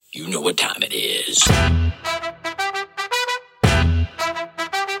You know what time it is.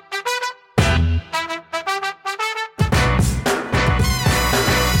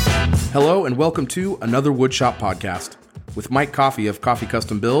 Hello and welcome to another Woodshop podcast with Mike Coffey of Coffey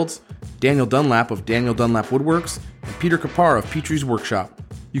Custom Builds, Daniel Dunlap of Daniel Dunlap Woodworks, and Peter Kapar of Petrie's Workshop.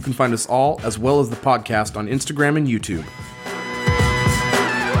 You can find us all, as well as the podcast, on Instagram and YouTube.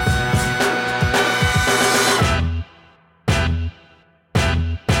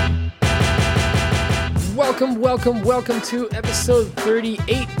 Welcome to episode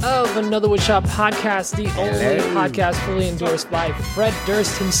 38 of Another Woodshop podcast, the only podcast fully endorsed by Fred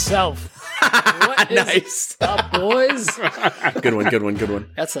Durst himself. What is Nice. up, boys? Good one.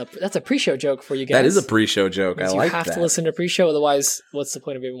 That's a pre-show joke for you guys. That is a pre-show joke. I like that. You have to listen to pre-show, otherwise, what's the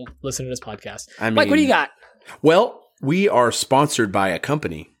point of even listening to this podcast? I Mike, what do you got? Well, we are sponsored by a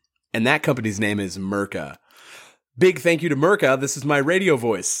company, and that company's name is Mirka. Big thank you to Mirka. This is my radio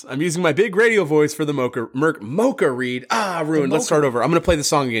voice. I'm using my big radio voice for the Mocha read. Ruined. Let's start over. I'm going to play the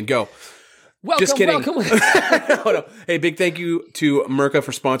song again. Go. Just kidding. No. Hey, big thank you to Mirka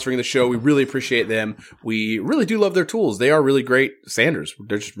for sponsoring the show. We really appreciate them. We really do love their tools. They are really great sanders.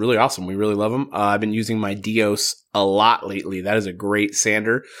 They're just really awesome. We really love them. I've been using my Dios a lot lately. That is a great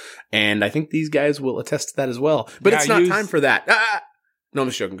sander. And I think these guys will attest to that as well. But it's not time for that. No, I'm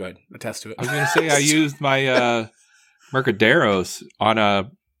just joking. Go ahead. Attest to it. I was going to say I used my Mercaderos on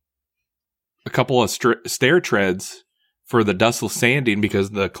a couple of stair treads for the dustless sanding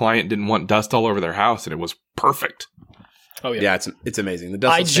because the client didn't want dust all over their house, and it was perfect. Oh, yeah. Yeah, it's amazing. The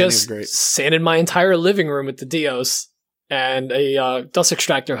dustless sanding is great. I just sanded my entire living room with the Dios and a dust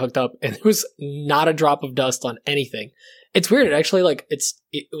extractor hooked up, and there was not a drop of dust on anything. It's weird. It actually,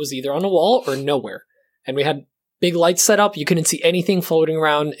 it was either on a wall or nowhere. And we had big lights set up. You couldn't see anything floating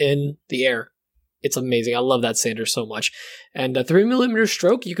around in the air. It's amazing. I love that sander so much. And a 3mm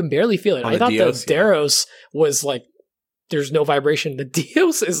stroke, you can barely feel it. I thought Dios, the Deros was like, there's no vibration. The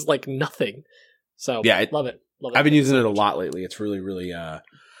Dios is like nothing. So yeah, love it. I've been using it a lot lately. It's really, really,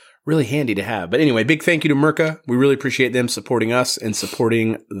 really handy to have. But anyway, big thank you to Mirka. We really appreciate them supporting us and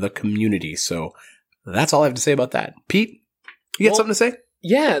supporting the community. So that's all I have to say about that. Pete, you got something to say?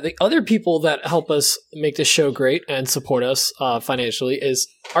 Yeah, the other people that help us make this show great and support us financially is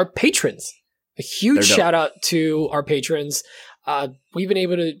our patrons. A huge shout out to our patrons. We've been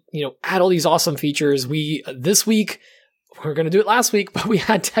able to, add all these awesome features. This week, we're going to do it last week, but we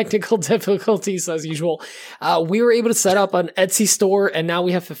had technical difficulties as usual. We were able to set up an Etsy store, and now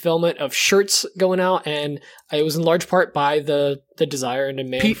we have fulfillment of shirts going out, and it was in large part by the desire and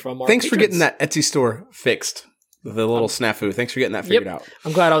demand Pete, from our thanks patrons. for getting that Etsy store fixed. The little snafu. Thanks for getting that figured out.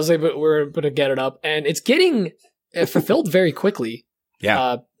 I'm glad we're able to get it up, and it's getting fulfilled very quickly.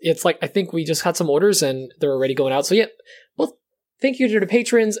 Yeah. It's like, I think we just had some orders and they're already going out. So yeah, well, thank you to the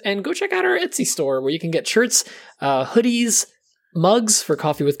patrons, and go check out our Etsy store where you can get shirts, hoodies, mugs for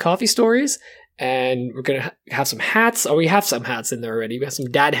Coffee with Coffee Stories. And we're going to have some hats. We have some hats in there already. We have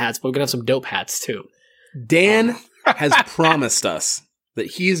some dad hats, but we're going to have some dope hats too. Dan has promised us that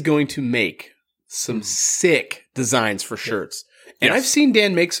he is going to make some sick designs for shirts. And I've seen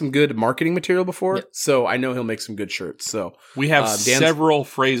Dan make some good marketing material before, so I know he'll make some good shirts. So we have several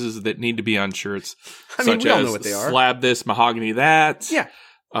phrases that need to be on shirts. We all know what they are. Slab this, mahogany that. Yeah.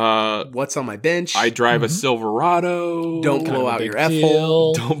 What's on my bench? I drive a Silverado. Don't blow out your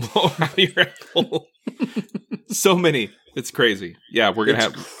F-hole. Don't blow out your F-hole. So many. It's crazy. Yeah,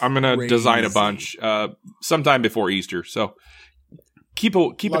 I'm going to design a bunch sometime before Easter. So keep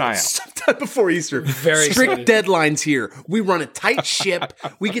an eye out. Sometime before Easter. Very strict excited. Deadlines here. We run a tight ship.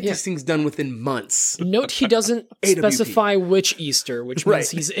 We get these things done within months. Note he doesn't specify which Easter, which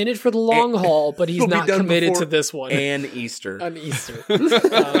means he's in it for the long haul, but he's not committed to this one. And Easter.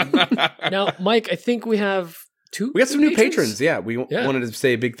 Now, Mike, I think we have two. We got some new patrons. Yeah, we wanted to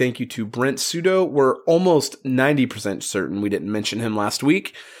say a big thank you to Brent Sudo. We're almost 90% certain we didn't mention him last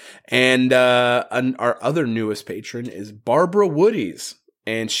week. And our other newest patron is Barbara Woodies.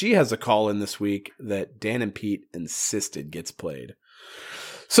 And she has a call in this week that Dan and Pete insisted gets played.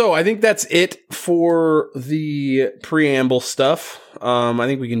 So I think that's it for the preamble stuff. I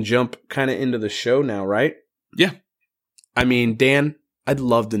think we can jump kind of into the show now, right? Yeah. I mean, Dan, I'd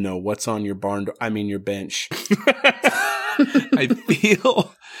love to know what's on your your bench. I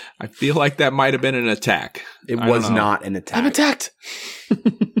feel like that might have been an attack. It was not an attack. I'm attacked.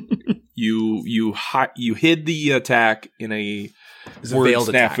 You hid the attack in a word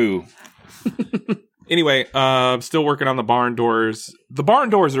snafu. Anyway, still working on the barn doors. The barn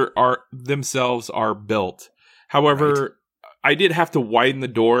doors are themselves are built. However, I did have to widen the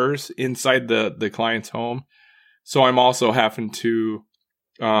doors inside the client's home. So I'm also having to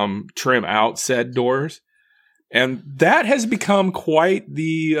trim out said doors. And that has become quite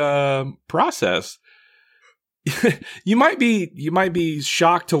the process. You might be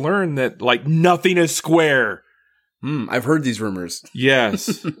shocked to learn that like nothing is square. I've heard these rumors.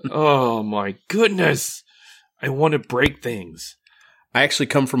 Yes. Oh my goodness. I want to break things. I actually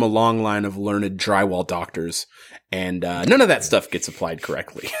come from a long line of learned drywall doctors, and none of that stuff gets applied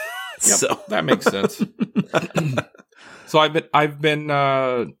correctly. Yep, so that makes sense. So I've been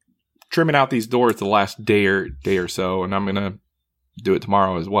trimming out these doors the last day or so, and I'm gonna do it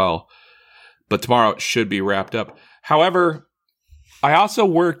tomorrow as well. But tomorrow it should be wrapped up. However, I also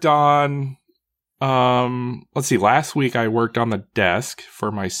worked on let's see, last week I worked on the desk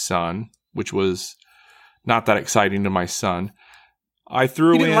for my son, which was not that exciting to my son. I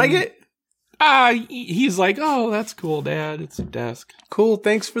threw in. You didn't like it? He's like, "Oh, that's cool, Dad. It's a desk." Cool,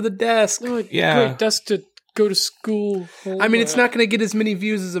 thanks for the desk. Oh, Yeah. great desk to go to school. I mean, it's not going to get as many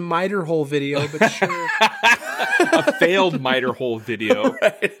views as a miter hole video, but sure. A failed miter hole video,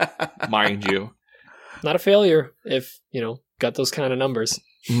 Right. mind you. Not a failure if, got those kind of numbers.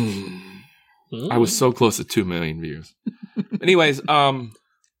 I was so close to 2 million views. Anyways,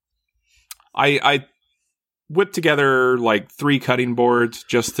 I whipped together like 3 cutting boards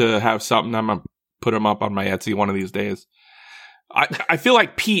just to have something. I'm gonna put them up on my Etsy one of these days. I feel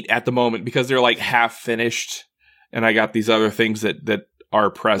like Pete at the moment because they're like half finished, and I got these other things that are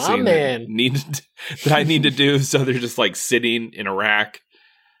pressing that I need to do. So they're just like sitting in a rack,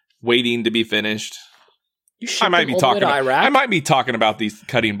 waiting to be finished. I might be talking about these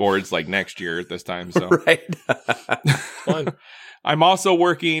cutting boards like next year at this time. So Right. Fun. I'm also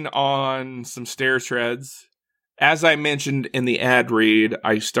working on some stair treads. As I mentioned in the ad read,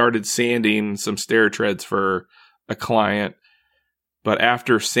 I started sanding some stair treads for a client. But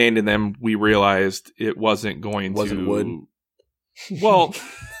after sanding them, we realized it wasn't wood. Well,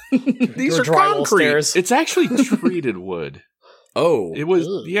 These are drywall concrete. stairs. it's actually treated wood. Oh. It was,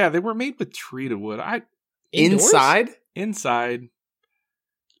 Ugh. yeah, they were made with treated wood. Indoors? Inside, Are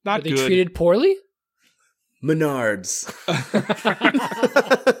not they good. treated poorly? Menards.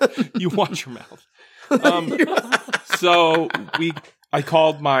 You watch your mouth. So I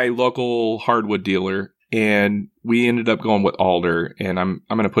called my local hardwood dealer, and we ended up going with alder. And I'm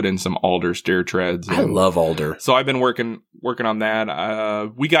going to put in some alder stair treads. I love alder. So I've been working on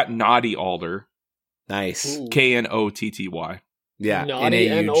that. We got Knotty alder, Nice. Ooh. Knotty. Yeah. Naughty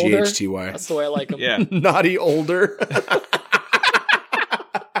and older? Naughty. That's the way I like them. Yeah. Naughty older.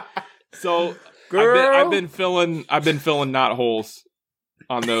 So Girl. I've been filling knot holes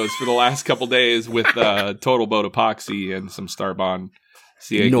on those for the last couple days with Total Boat epoxy and some Starbond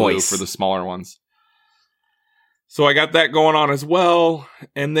CA glue Nice. for the smaller ones. So I got that going on as well,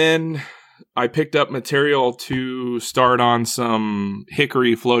 and then I picked up material to start on some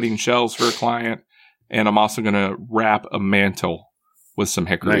hickory floating shelves for a client, and I'm also going to wrap a mantle with some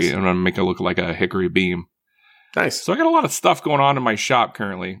hickory, Nice. and I'm going to make it look like a hickory beam. Nice. So I got a lot of stuff going on in my shop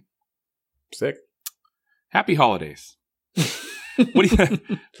currently. Sick. Happy holidays. What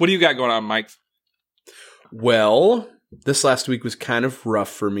do you got going on, Mike? Well, this last week was kind of rough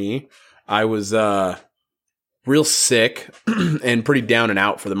for me. I was real sick and pretty down and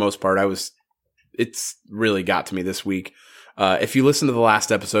out for the most part. It's really got to me this week. If you listen to the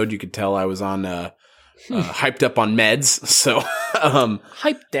last episode, you could tell I was on hyped up on meds. So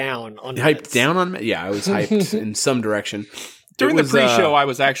Hyped down on hyped meds. down on meds. Yeah, I was hyped in some direction. During It the was, pre-show, I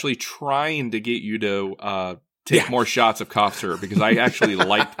was actually trying to get you to take more shots of cough syrup because I actually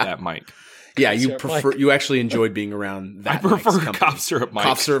liked that mic. Yeah, you Syrup prefer. Mike. You actually enjoyed being around that. I prefer Mike's company. cough syrup mic.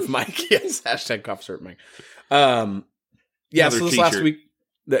 Cough syrup Mike. Yes, hashtag cough syrup Mike. Yeah. Another So this t-shirt. last week.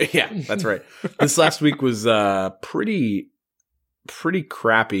 Yeah, that's right. This last week was pretty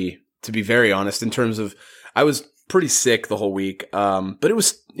crappy, to be very honest. In terms of, I was pretty sick the whole week. But it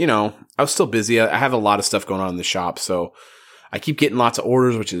was, I was still busy. I have a lot of stuff going on in the shop, so I keep getting lots of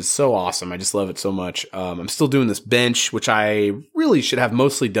orders, which is so awesome. I just love it so much. I'm still doing this bench, which I really should have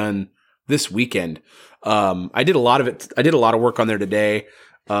mostly done this weekend. I did a lot of it. I did a lot of work on there today.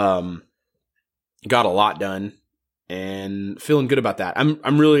 Got a lot done and feeling good about that.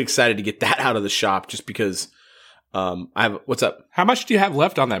 I'm really excited to get that out of the shop just because, what's up? How much do you have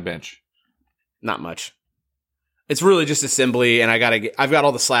left on that bench? Not much. It's really just assembly, and I've got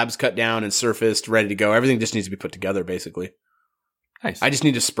all the slabs cut down and surfaced, ready to go. Everything just needs to be put together, basically. Nice. I just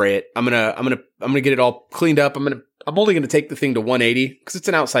need to spray it. I'm gonna get it all cleaned up. I'm only gonna take the thing to 180 because it's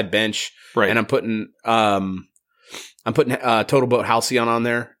an outside bench, right. and I'm putting Total Boat Halcyon on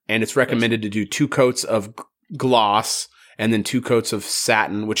there, and it's recommended to do 2 coats of gloss and then 2 coats of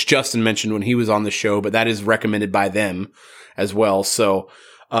satin, which Justin mentioned when he was on the show, but that is recommended by them. as well. So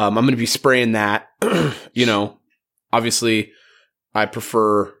I'm going to be spraying that. Obviously I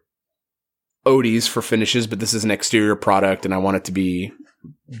prefer Odie's for finishes, but this is an exterior product and I want it to be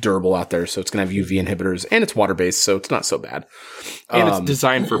durable out there. So it's going to have UV inhibitors and it's water-based, so it's not so bad. And it's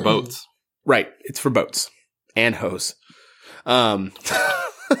designed for boats. Right. It's for boats and hose.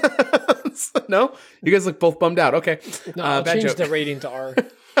 No, you guys look both bummed out. Okay. No, I'll change the rating to R.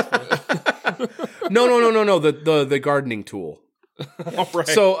 No. The gardening tool. All right.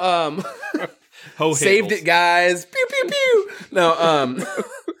 So, saved it, guys. Pew, pew, pew.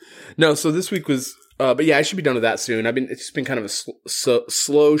 No, so this week was, but yeah, I should be done with that soon. It's just been kind of a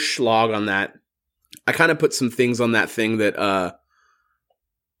slow slog on that. I kind of put some things on that thing that,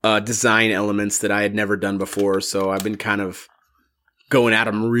 design elements that I had never done before. So I've been kind of going at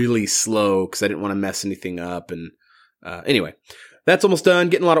them really slow because I didn't want to mess anything up. And, anyway, that's almost done.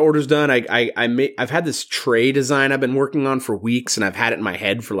 Getting a lot of orders done. I've had this tray design I've been working on for weeks and I've had it in my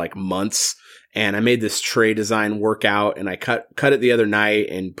head for like months. And I made this tray design workout and I cut it the other night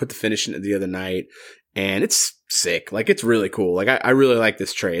and put the finish in it the other night. And it's sick. Like, it's really cool. Like, I really like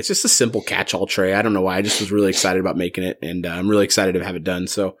this tray. It's just a simple catch-all tray. I don't know why. I just was really excited about making it. And I'm really excited to have it done.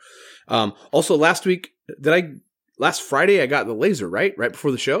 So, also last Friday, I got the laser, right? Right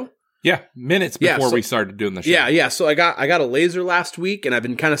before the show? Yeah. Minutes before we started doing the show. Yeah. So I got a laser last week and I've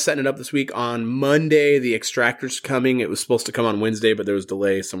been kind of setting it up this week. On Monday, the extractor's coming. It was supposed to come on Wednesday, but there was a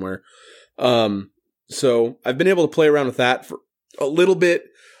delay somewhere. So I've been able to play around with that for a little bit,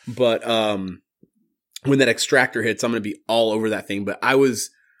 but, when that extractor hits, I'm going to be all over that thing. But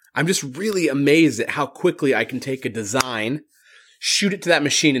I'm just really amazed at how quickly I can take a design, shoot it to that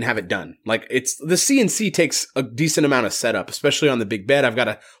machine and have it done. Like, the CNC takes a decent amount of setup, especially on the big bed. I've got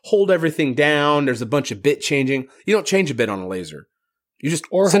to hold everything down. There's a bunch of bit changing. You don't change a bit on a laser. You just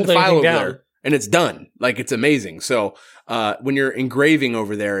send the file over there and it's done. Like, it's amazing. So, when you're engraving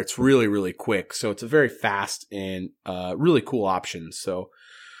over there, it's really, really quick. So it's a very fast and, really cool option. So,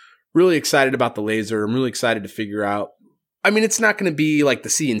 really excited about the laser. I'm really excited to figure out. I mean, it's not going to be like the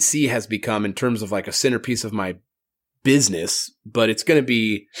CNC has become in terms of like a centerpiece of my business, but it's going to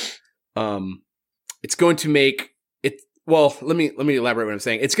be, it's going to make it. Well, let me elaborate what I'm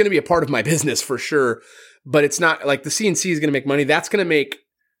saying. It's going to be a part of my business for sure, but it's not like the CNC is going to make money. That's going to make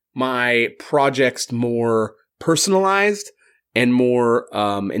my projects more personalized and more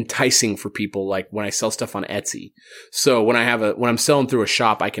enticing for people, like when I sell stuff on Etsy. So when I'm selling through a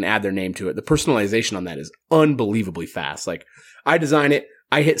shop, I can add their name to it. The personalization on that is unbelievably fast. Like, I design it,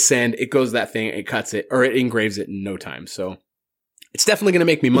 I hit send, it goes to that thing, it cuts it, or it engraves it in no time. So it's definitely going to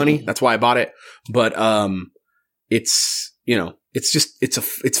make me money. That's why I bought it. But it's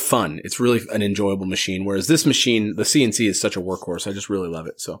fun. It's really an enjoyable machine. Whereas this machine, the CNC, is such a workhorse. I just really love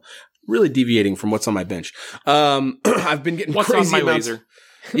it. So really deviating from what's on my bench. I've been getting crazy amounts. Laser?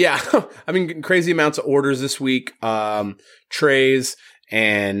 Yeah. I've been getting crazy amounts of orders this week. Trays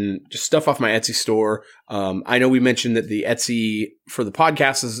and just stuff off my Etsy store. I know we mentioned that the Etsy for the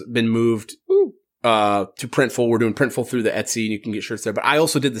podcast has been moved to Printful. We're doing Printful through the Etsy and you can get shirts there. But I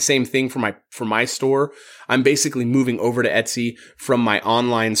also did the same thing for my store. I'm basically moving over to Etsy from my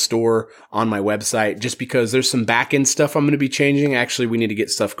online store on my website just because there's some back end stuff I'm going to be changing. Actually, we need to get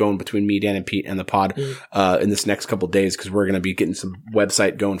stuff going between me, Dan, and Pete and the pod, in this next couple of days because we're going to be getting some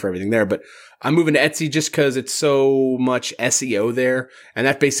website going for everything there. But I'm moving to Etsy just because it's so much SEO there, and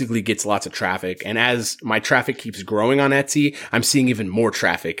that basically gets lots of traffic. And as my traffic keeps growing on Etsy, I'm seeing even more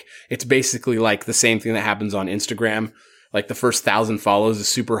traffic. It's basically like the same thing that happens on Instagram. Like, the first 1,000 follows is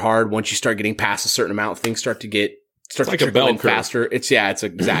super hard. Once you start getting past a certain amount, things start to trickle in faster. It's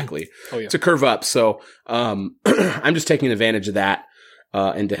exactly. Oh, yeah. It's a curve up. So, I'm just taking advantage of that,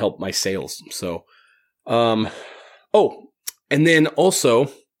 and to help my sales. So, and then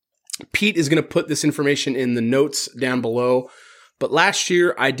also, Pete is going to put this information in the notes down below. But last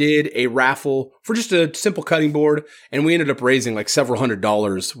year I did a raffle for just a simple cutting board, and we ended up raising like several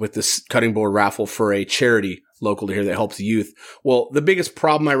 $100s with this cutting board raffle for a charity local to here that helps youth. Well, the biggest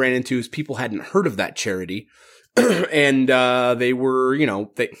problem I ran into is people hadn't heard of that charity. And, they were,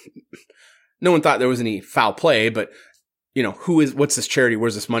 no one thought there was any foul play, but what's this charity?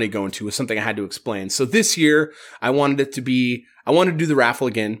 Where's this money going to? Was something I had to explain. So this year I wanted to do the raffle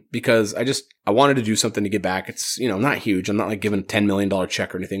again because I wanted to do something to get back. It's, not huge. I'm not like giving a $10 million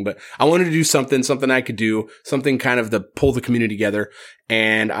check or anything, but I wanted to do something I could do, something kind of to pull the community together.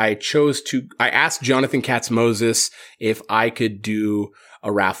 And I asked Jonathan Katz-Moses if I could do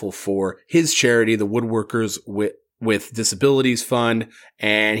a raffle for his charity, the Woodworkers with Disabilities Fund,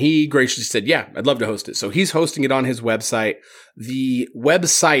 and he graciously said, yeah, I'd love to host it. So he's hosting it on his website. The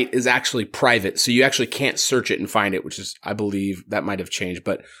website is actually private, so you actually can't search it and find it, which is, I believe, that might have changed,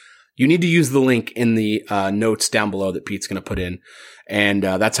 but you need to use the link in the notes down below that Pete's going to put in, and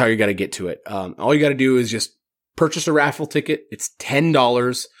that's how you got to get to it. All you got to do is just purchase a raffle ticket. It's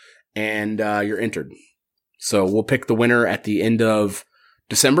 $10, and you're entered. So we'll pick the winner at the end of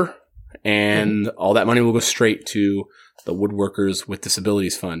December, and all that money will go straight to the Woodworkers with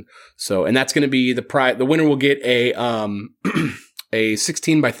Disabilities Fund. So, and that's going to be the winner will get a, a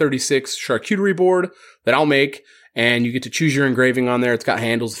 16 by 36 charcuterie board that I'll make, and you get to choose your engraving on there. It's got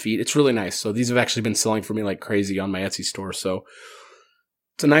handles, feet. It's really nice. So these have actually been selling for me like crazy on my Etsy store. So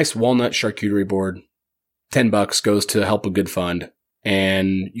it's a nice walnut charcuterie board. $10 goes to help a good fund,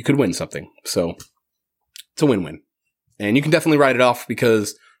 and you could win something. So it's a win-win. And you can definitely write it off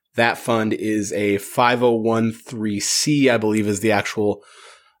because that fund is a 501(c), I believe is the actual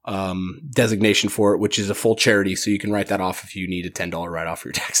designation for it, which is a full charity. So you can write that off if you need a $10 write-off for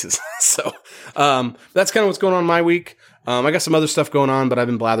your taxes. So that's kind of what's going on my week. I got some other stuff going on, but I've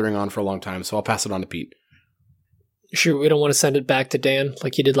been blathering on for a long time, so I'll pass it on to Pete. Sure, we don't want to send it back to Dan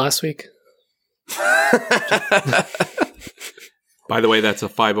like you did last week? By the way, that's a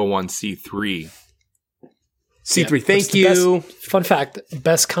 501(c)(3). C3, yeah, thank you. Fun fact,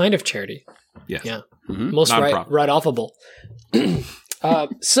 best kind of charity. Yes. Yeah. Mm-hmm. Most write-offable.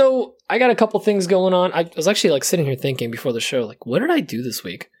 So I got a couple things going on. I was actually like sitting here thinking before the show, like, what did I do this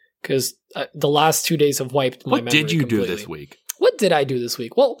week? Because the last 2 days have wiped my memory. What did you completely. do this week? What did I do this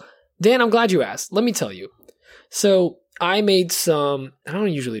week? Well, Dan, I'm glad you asked. Let me tell you. So I made some, I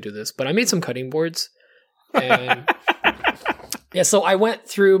don't usually do this, but I made some cutting boards. And yeah, so I went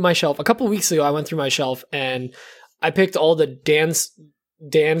through my shelf. A couple of weeks ago, I went through my shelf and I picked all the Dan's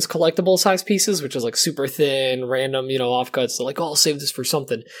collectible size pieces, which is like super thin, random, offcuts. So like, oh, I'll save this for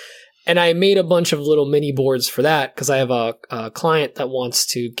something. And I made a bunch of little mini boards for that because I have a client that wants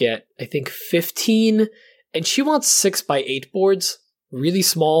to get, I think, 15, and she wants 6x8 boards, really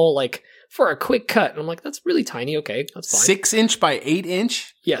small, like for a quick cut. And I'm like, that's really tiny. Okay, that's fine. 6 inch by 8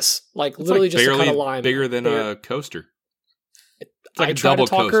 inch? Yes, like literally like just a cut of line. Bigger than a coaster. Like I tried to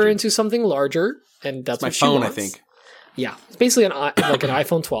talk her into something larger, and that's what she wants. My phone, I think. Yeah, it's basically like an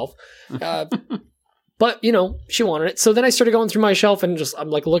iPhone 12. But, she wanted it. So then I started going through my shelf and I'm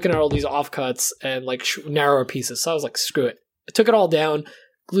like looking at all these offcuts and like narrower pieces. So I was like, screw it. I took it all down,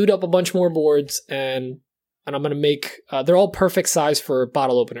 glued up a bunch more boards, and I'm going to make, they're all perfect size for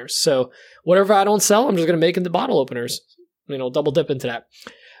bottle openers. So whatever I don't sell, I'm just going to make into bottle openers, double dip into that.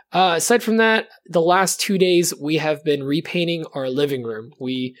 Aside from that, the last 2 days, we have been repainting our living room.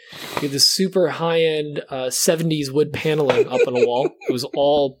 We did this super high-end 70s wood paneling up on a wall. It was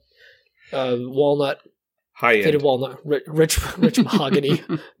all walnut, high-end faded walnut, rich mahogany,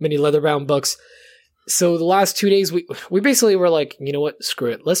 many leather-bound books. So the last 2 days, we basically were like, you know what,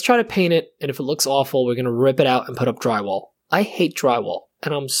 screw it. Let's try to paint it, and if it looks awful, we're going to rip it out and put up drywall. I hate drywall,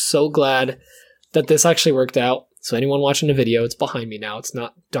 and I'm so glad that this actually worked out. So anyone watching the video, it's behind me now. It's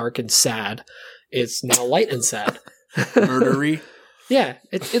not dark and sad. It's now light and sad. Murdery? Yeah.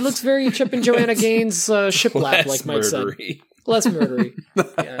 It looks very Chip and Joanna Gaines shiplap, like Mike said. Less murdery.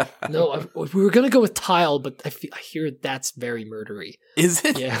 Yeah. No, we were going to go with tile, but I hear that's very murdery. Is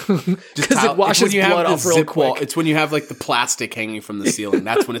it? Yeah. Because it washes blood off real quick. Wall. It's when you have like the plastic hanging from the ceiling.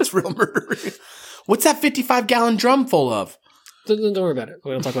 That's when it's real murdery. What's that 55-gallon drum full of? Don't worry about it.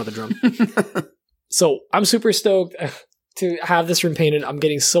 We don't talk about the drum. So I'm super stoked to have this room painted. I'm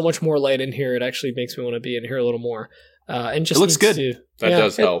getting so much more light in here. It actually makes me want to be in here a little more. And just it looks good. That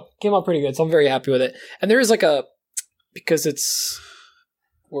does help. Came out pretty good, so I'm very happy with it. And there is like because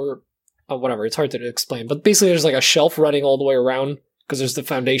whatever, it's hard to explain. But basically there's like a shelf running all the way around because there's the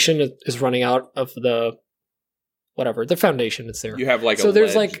foundation is running out of the foundation that's there. You have like a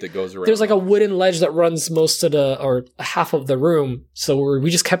ledge that goes around. There's like a wooden ledge that runs most of or half of the room. So we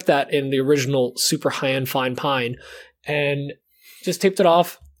just kept that in the original super high-end fine pine and just taped it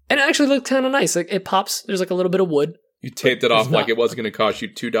off. And it actually looked kind of nice. Like it pops. There's like a little bit of wood. You taped it off like it wasn't going to cost you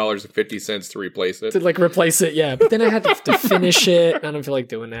 $2.50 to replace it. To like replace it, yeah. But then I had to finish it. I don't feel like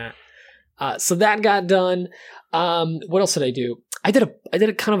doing that. So that got done. What else did I do? I did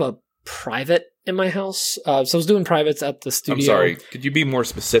a kind of a private in my house. So I was doing privates at the studio. I'm sorry. Could you be more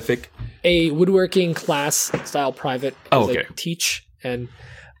specific? A woodworking class style private. Okay. I teach. And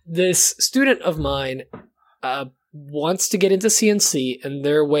this student of mine wants to get into CNC, and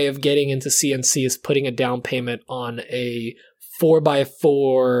their way of getting into CNC is putting a down payment on a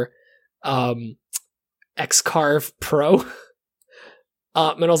 4x4 X-Carve Pro.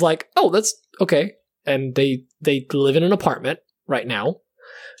 And I was like, oh, that's okay. and they live in an apartment right now.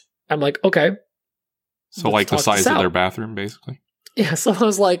 I'm like, okay. So like the size of their bathroom, basically? Yeah, so I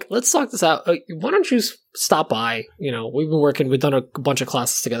was like, let's talk this out. Why don't you stop by? We've done a bunch of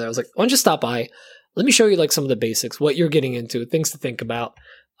classes together. I was like, why don't you stop by? Let me show you like some of the basics, what you're getting into, things to think about.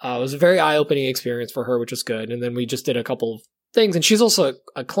 It was a very eye-opening experience for her, which was good. And then we just did a couple of things. And she's also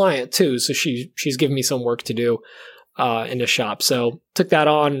a client too, so she's giving me some work to do in the shop. So took that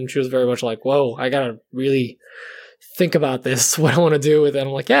on, and she was very much like, whoa, I gotta really think about this, what I want to do with it. I'm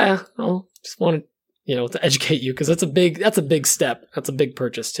like, yeah, I just want to educate you, because that's a big step. That's a big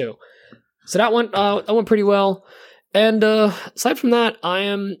purchase too. So that went pretty well. And aside from that,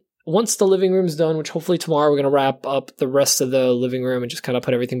 once the living room's done, which hopefully tomorrow we're going to wrap up the rest of the living room and just kind of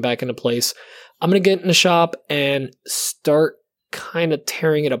put everything back into place, I'm going to get in the shop and start kind of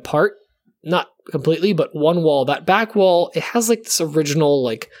tearing it apart. Not completely, but one wall, that back wall, it has like this original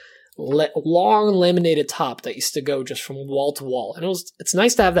like long laminated top that used to go just from wall to wall. And it's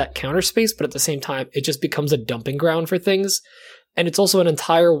nice to have that counter space, but at the same time, it just becomes a dumping ground for things. And it's also an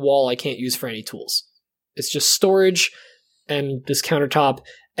entire wall I can't use for any tools. It's just storage and this countertop,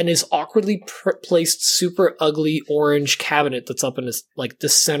 and this awkwardly placed super ugly orange cabinet that's up in this like the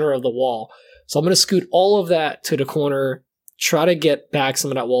center of the wall. So I'm going to scoot all of that to the corner, try to get back some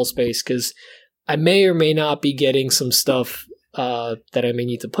of that wall space, because I may or may not be getting some stuff that I may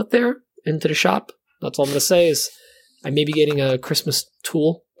need to put there into the shop. That's all I'm going to say is I may be getting a Christmas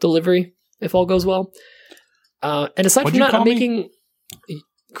tool delivery if all goes well. And aside from that, I'm making a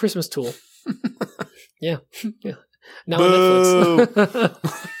Christmas tool. Yeah. Now on Netflix.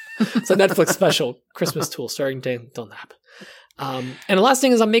 It's a Netflix special, Christmas tool starring Dan Dunlap. And the last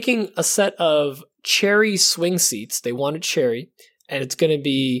thing is I'm making a set of cherry swing seats. They wanted cherry, and it's going to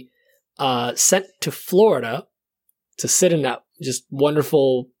be sent to Florida to sit in that just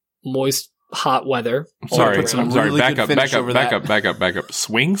wonderful, moist, hot weather. I'm sorry. Back up.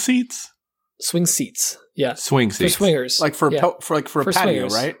 Swing seats? Swing seats. Yeah. Swing seats. For swingers. Like for a patio,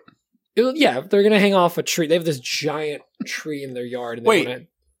 swingers. Right? Yeah, they're going to hang off a tree. They have this giant tree in their yard. And wait,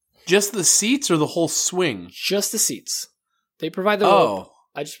 just the seats or the whole swing? Just the seats. They provide the rope.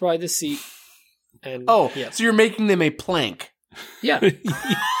 I just provide the seat. And so you're making them a plank. Yeah.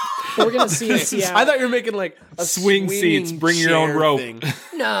 We're going to see I thought you were making like a swing seats, bring your own rope. Thing.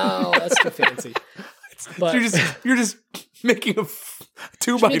 No, that's too fancy. But so you're just making a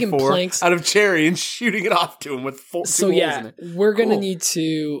 2x4 out of cherry and shooting it off to him with two holes in it. We're going to need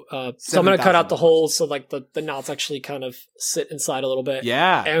to so I'm going to cut out the holes so like the knots actually kind of sit inside a little bit.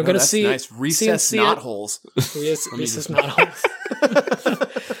 Yeah. And I'm going to see nice recessed knot holes. Recessed knot holes.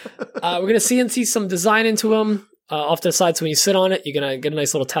 We're going to CNC some design into them off to the side, so when you sit on it, you're going to get a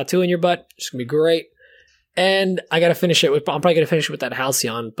nice little tattoo in your butt. It's going to be great. And I got to finish it with, I'm probably going to finish it with that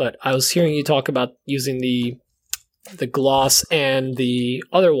Halcyon, but I was hearing you talk about using the gloss and the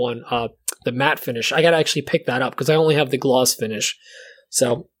other one, the matte finish. I got to actually pick that up because I only have the gloss finish.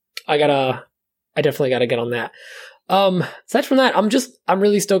 So I definitely got to get on that. Aside from that, I'm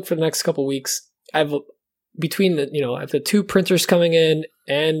really stoked for the next couple weeks. I have between I have the two printers coming in,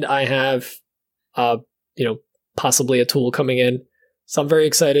 and I have, possibly a tool coming in. So I'm very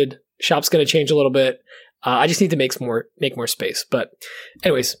excited. Shop's going to change a little bit. I just need to make more space. But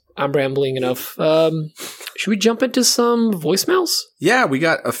anyways, I'm rambling enough. Should we jump into some voicemails? Yeah, we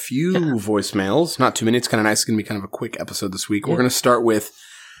got a few voicemails. Not too many. It's kind of nice. It's going to be kind of a quick episode this week. We're going to start with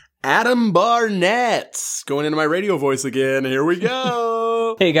Adam Barnett. Going into my radio voice again. Here we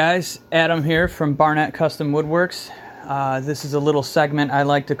go. Hey guys, Adam here from Barnett Custom Woodworks. This is a little segment I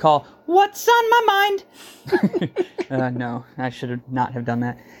like to call What's on My Mind? No, I should not have done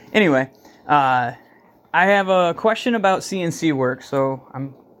that. Anyway, I have a question about CNC work, so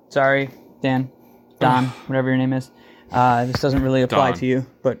I'm sorry, Don, whatever your name is. This doesn't really apply to you,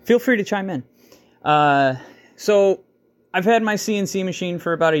 but feel free to chime in. So I've had my CNC machine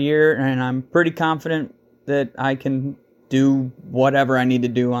for about a year, and I'm pretty confident that I can do whatever I need to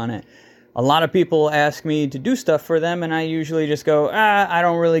do on it. A lot of people ask me to do stuff for them, and I usually just go, I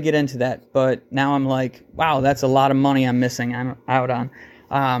don't really get into that. But now I'm like, wow, that's a lot of money I'm missing out on.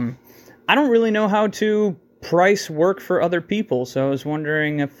 I don't really know how to price work for other people, so I was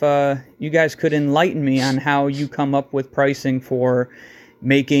wondering if you guys could enlighten me on how you come up with pricing for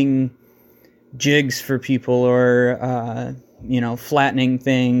making jigs for people, or flattening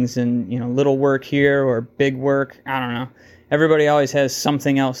things, and little work here or big work. I don't know. Everybody always has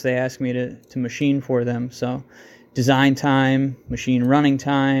something else they ask me to machine for them. So design time, machine running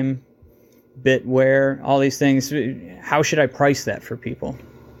time, bit wear, all these things. How should I price that for people?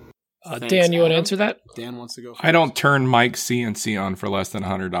 Thanks, Dan, you want to Adam. answer that? Dan wants to go first. I don't turn Mike's CNC on for less than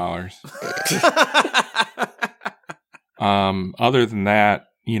 $100. Other than that,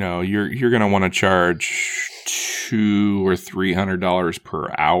 you're going to want to charge $200 or $300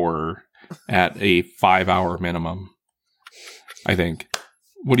 per hour at a 5-hour minimum, I think.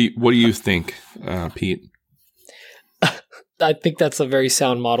 What do you think, Pete? I think that's a very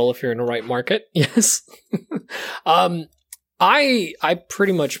sound model if you're in the right market. Yes. I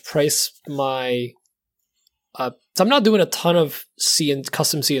pretty much price my so I'm not doing a ton of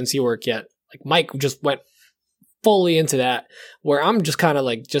custom CNC work yet. Like Mike just went fully into that, where I'm just kind of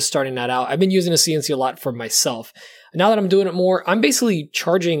like just starting that out. I've been using a CNC a lot for myself. Now that I'm doing it more, I'm basically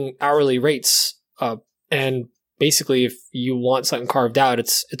charging hourly rates. And basically, if you want something carved out,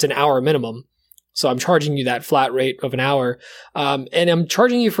 it's an hour minimum. So I'm charging you that flat rate of an hour, and I'm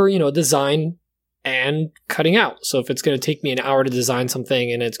charging you for design and cutting out. So if it's going to take me an hour to design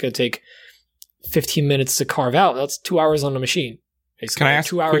something and it's going to take 15 minutes to carve out, that's 2 hours on the machine. Basically. Can I ask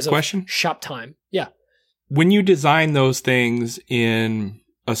 2 a hours quick question? Of shop time. Yeah. When you design those things in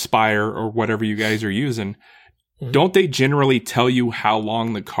Aspire or whatever you guys are using, don't they generally tell you how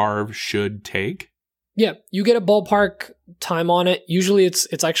long the carve should take? Yeah, you get a ballpark time on it. Usually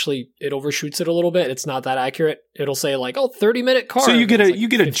it overshoots it a little bit. It's not that accurate. It'll say 30-minute carve. So you get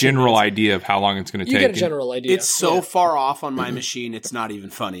a general idea of how long it's going to take. You get a general idea. It's so far off on my machine, it's not even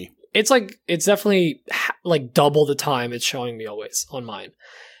funny. It's definitely double the time it's showing me always on mine.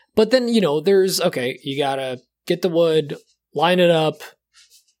 But then, you gotta get the wood, line it up,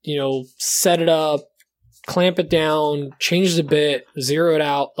 set it up, clamp it down, change the bit, zero it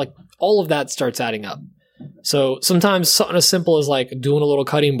out. All of that starts adding up. So sometimes something as simple as doing a little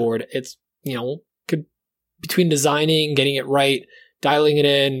cutting board, it's, between designing, getting it right, dialing it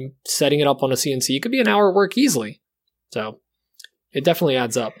in, setting it up on a CNC, it could be an hour work easily. So it definitely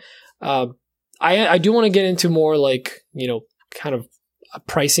adds up. I do want to get into more kind of a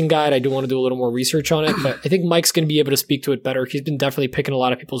pricing guide. I do want to do a little more research on it, but I think Mike's going to be able to speak to it better. He's been definitely picking a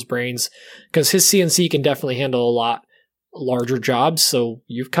lot of people's brains because his CNC can definitely handle a lot larger jobs. So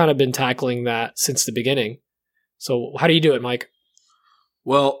you've kind of been tackling that since the beginning. So how do you do it, Mike?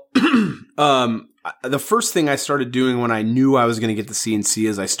 Well, the first thing I started doing when I knew I was going to get the CNC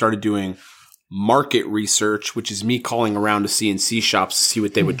is I started doing market research, which is me calling around to CNC shops to see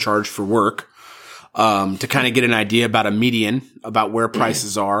what they would charge for work. To kind of get an idea about a median, about where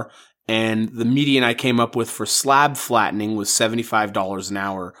prices are. And the median I came up with for slab flattening was $75 an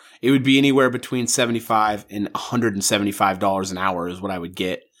hour. It would be anywhere between $75 and $175 an hour is what I would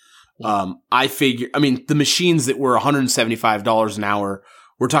get. The machines that were $175 an hour,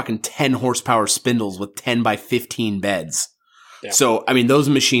 we're talking 10 horsepower spindles with 10 by 15 beds. Yeah. So, those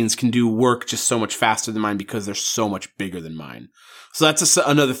machines can do work just so much faster than mine because they're so much bigger than mine. So that's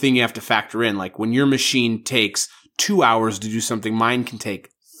another thing you have to factor in. When your machine takes 2 hours to do something, mine can take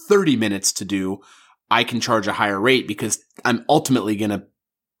 30 minutes to do. I can charge a higher rate because I'm ultimately going to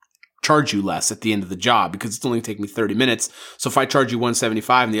charge you less at the end of the job because it's only taking me 30 minutes. So if I charge you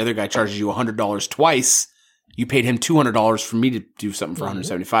 $175 and the other guy charges you $100 twice, you paid him $200 for me to do something for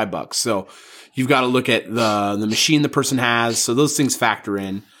 $175. So you've got to look at the machine the person has. So those things factor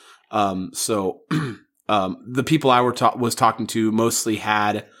in. The people I was talking to mostly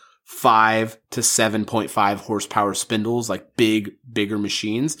had 5 to 7.5 horsepower spindles, bigger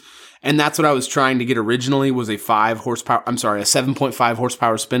machines. And that's what I was trying to get originally was a 7.5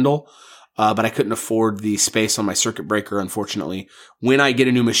 horsepower spindle. But I couldn't afford the space on my circuit breaker, unfortunately. When I get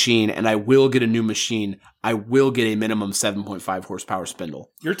a new machine, and I will get a new machine, I will get a minimum 7.5 horsepower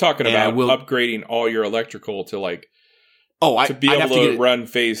spindle. You're talking about upgrading all your electrical to to be able to run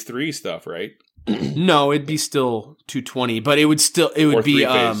phase 3 stuff, right? No, it'd be still 220, but it would be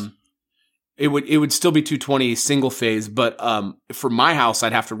 220 single phase, but for my house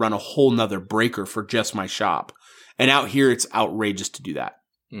I'd have to run a whole nother breaker for just my shop. And out here it's outrageous to do that.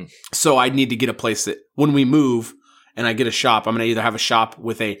 So I'd need to get a place that when we move and I get a shop, I'm going to either have a shop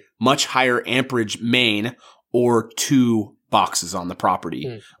with a much higher amperage main or 2 boxes on the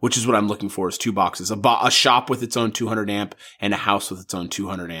property, which is what I'm looking for is 2 boxes, a shop with its own 200 amp and a house with its own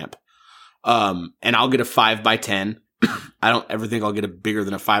 200 amp. And I'll get a 5x10. I don't ever think I'll get a bigger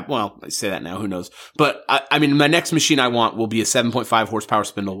than a 5. Well, I say that now, who knows? But my next machine I want will be a 7.5 horsepower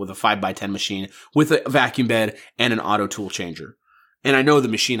spindle with a 5x10 machine with a vacuum bed and an auto tool changer. And I know the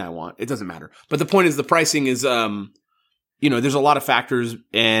machine I want. It doesn't matter. But the point is the pricing is, there's a lot of factors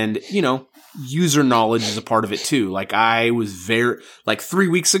and, user knowledge is a part of it too. I was 3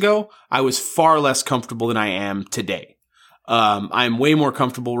 weeks ago, I was far less comfortable than I am today. I'm way more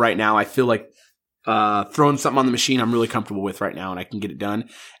comfortable right now. I feel like throwing something on the machine I'm really comfortable with right now and I can get it done.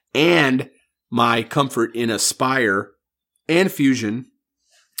 and my comfort in Aspire and Fusion.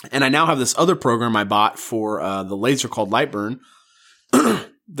 And I now have this other program I bought for the laser called Lightburn.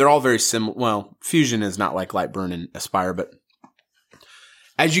 They're all very similar. Well, Fusion is not like Lightburn and Aspire, but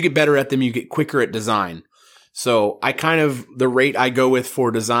as you get better at them, you get quicker at design. So the rate I go with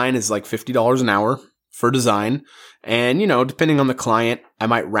for design is like $50 an hour for design. And, depending on the client, I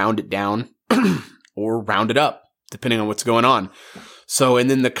might round it down or round it up, depending on what's going on. So, and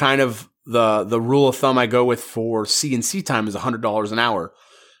then the rule of thumb I go with for CNC time is $100 an hour.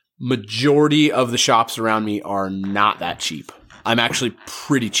 Majority of the shops around me are not that cheap. I'm actually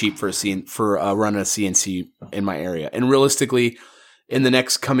pretty cheap for running a CNC in my area. And realistically, in the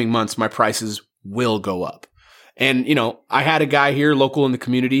next coming months, my prices will go up. And, I had a guy here local in the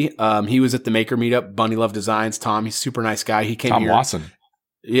community. He was at the Maker Meetup, Bunny Love Designs. Tom, he's a super nice guy. He came here. Tom Lawson.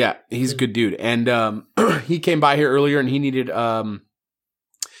 Yeah, he's a good dude. And he came by here earlier and he needed an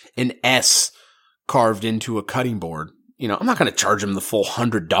S carved into a cutting board. I'm not going to charge him the full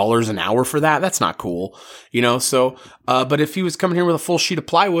 $100 an hour for that. That's not cool. So, but if he was coming here with a full sheet of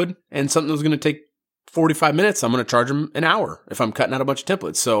plywood and something that was going to take 45 minutes, I'm going to charge him an hour if I'm cutting out a bunch of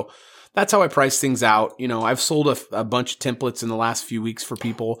templates. So that's how I price things out. I've sold a bunch of templates in the last few weeks for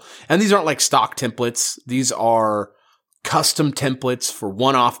people. And these aren't like stock templates. These are custom templates for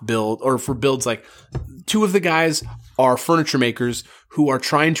one-off build or for builds. Like two of the guys are furniture makers who are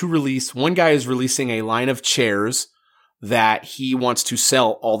trying to release. One guy is releasing a line of chairs that he wants to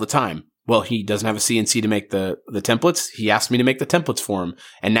sell all the time. Well, he doesn't have a CNC to make the templates. He asked me to make the templates for him.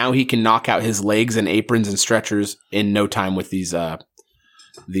 And now he can knock out his legs and aprons and stretchers in no time with these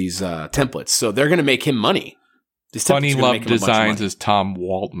templates. So they're going to make him money. Bunny Love Designs is Tom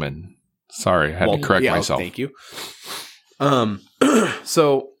Waltman. Sorry, I had to correct myself. Thank you.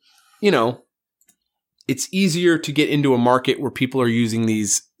 So, it's easier to get into a market where people are using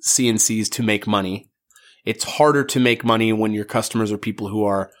these CNCs to make money. It's harder to make money when your customers are people who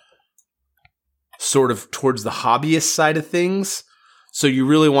are sort of towards the hobbyist side of things. So you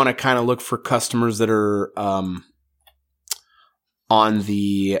really want to kind of look for customers that are on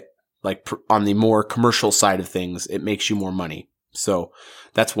the more commercial side of things. It makes you more money. So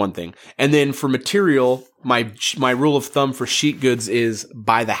that's one thing. And then for material, my rule of thumb for sheet goods is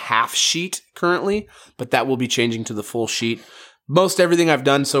buy the half sheet currently, but that will be changing to the full sheet. Most everything I've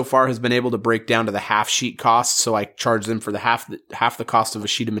done so far has been able to break down to the half sheet cost. So I charge them for the half the cost of a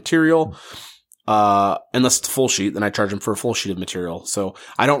sheet of material. Unless it's full sheet, then I charge them for a full sheet of material. So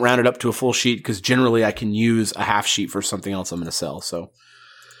I don't round it up to a full sheet because generally I can use a half sheet for something else I'm going to sell. So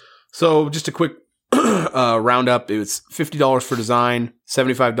just a quick roundup. It was $50 for design,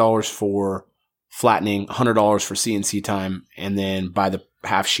 $75 for flattening, $100 for CNC time, and then buy the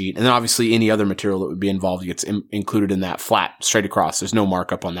half sheet. And then obviously any other material that would be involved gets included in that flat straight across. There's no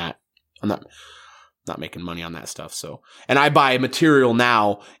markup on that. I'm not making money on that stuff. So, and I buy material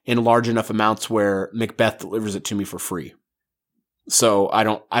now in large enough amounts where Macbeth delivers it to me for free. So I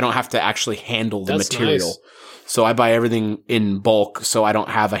don't have to actually handle the material. Nice. So I buy everything in bulk. So I don't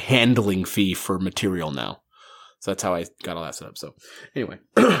have a handling fee for material now. So that's how I got all that set up. So anyway,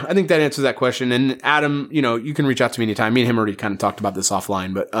 I think that answers that question. And Adam, you can reach out to me anytime. Me and him already kind of talked about this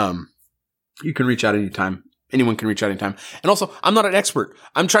offline, but you can reach out anytime. Anyone can reach out anytime. And also, I'm not an expert.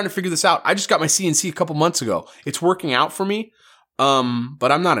 I'm trying to figure this out. I just got my CNC a couple months ago. It's working out for me,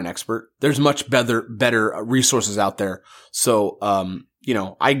 but I'm not an expert. There's much better resources out there. So,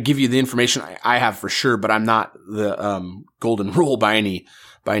 I give you the information I have for sure, but I'm not the golden rule by any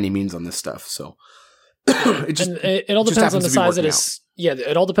means on this stuff. So it all depends on the size of his. Yeah,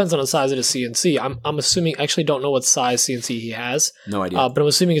 it all depends on the size of the CNC. I'm assuming. Actually, don't know what size CNC he has. No idea. But I'm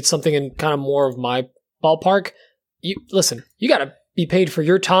assuming it's something in kind of more of my ballpark. You got to be paid for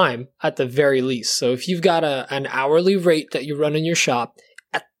your time at the very least. So if you've got an hourly rate that you run in your shop,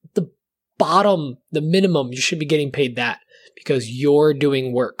 at the bottom, the minimum, you should be getting paid that because you're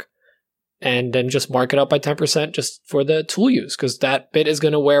doing work. And then just mark it up by 10% just for the tool use because that bit is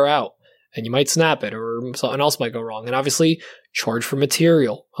going to wear out and you might snap it or something else might go wrong. And obviously charge for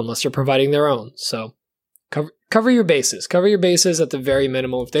material unless you're providing their own. So cover your bases. Cover your bases at the very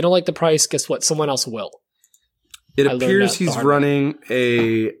minimum. If they don't like the price, guess what? Someone else will. It appears he's running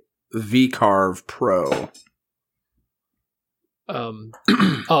a V-Carve Pro.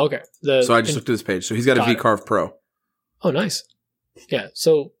 Okay. So I just looked at this page. So he's got a V-Carve Pro. Oh, nice. Yeah.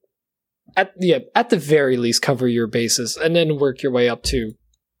 So at the very least, cover your bases and then work your way up to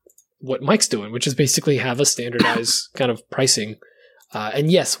what Mike's doing, which is basically have a standardized kind of pricing.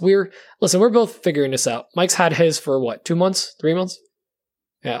 And yes, we're both figuring this out. Mike's had his for what, 2 months, 3 months?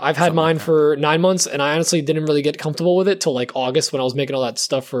 Yeah, I've had mine for 9 months, and I honestly didn't really get comfortable with it till like August when I was making all that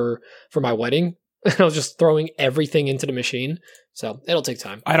stuff for my wedding. And I was just throwing everything into the machine. So it'll take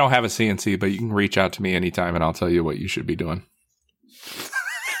time. I don't have a CNC, but you can reach out to me anytime and I'll tell you what you should be doing.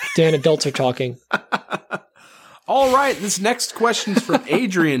 Dan, adults are talking. All right, this next question is from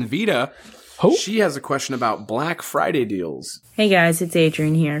Adrian Vita. Who? She has a question about Black Friday deals. Hey guys, it's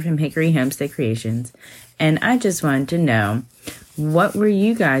Adrian here from Hickory Homestead Creations. And I just wanted to know, what were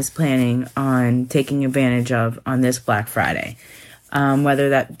you guys planning on taking advantage of on this Black Friday? Whether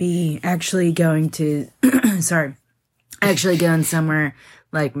that be actually going to, actually going somewhere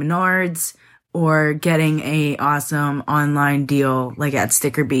like Menards or getting a awesome online deal like at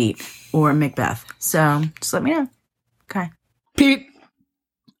Sticker Beat or Macbeth. So just let me know. Okay. Pete,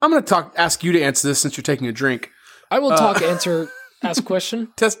 I'm going to ask you to answer this since you're taking a drink. I will ask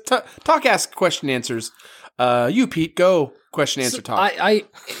question. Talk, ask, question, answers. You, Pete, go question, answer, talk. I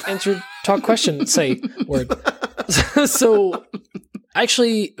answer, talk, question, say word. So I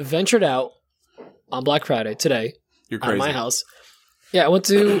actually ventured out on Black Friday today. You're crazy. Out of my house. Yeah, I went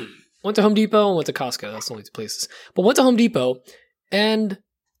to Home Depot and went to Costco. That's the only two places. But went to Home Depot, and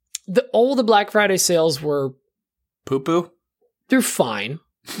all the Black Friday sales were poo-poo. They're fine.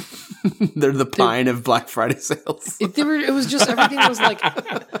 They're the pine of Black Friday sales. It was just everything was like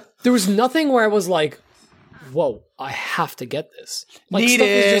there was nothing where I was like, whoa, I have to get this. Like Need stuff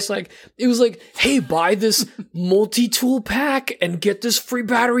it. was just like it was like, hey, buy this multi-tool pack and get this free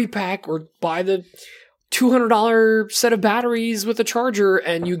battery pack, or buy the $200 set of batteries with a charger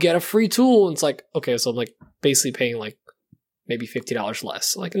and you get a free tool. And it's like, okay, so I'm like basically paying like maybe $50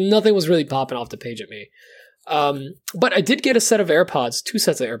 less. Like nothing was really popping off the page at me. But I did get a set of AirPods, 2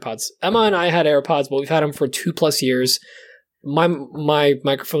 sets of AirPods. Emma and I had AirPods, but we've had them for 2+ years. My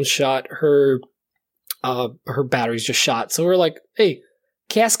microphone shot, her batteries just shot. So we're like, hey,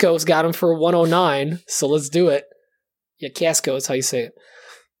 Casco's got them for $109, so let's do it. Yeah, Casco is how you say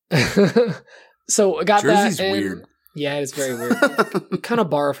it. So I got Jersey's that. Weird. Yeah, it's very weird. Kind of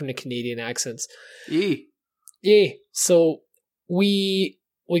borrow from the Canadian accents. Yeah. So we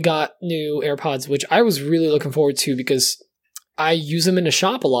got new AirPods, which I was really looking forward to because I use them in the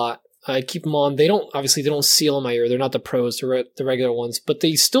shop a lot. I keep them on. They don't seal in my ear. They're not the pros, they're the regular ones, but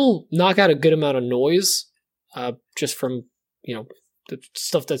they still knock out a good amount of noise, just from, the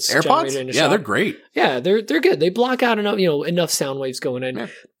stuff that's AirPods? generated in the shop. Yeah, they're great. Yeah, they're good. They block out enough sound waves going in. Yeah.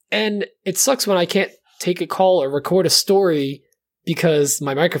 And it sucks when I can't take a call or record a story because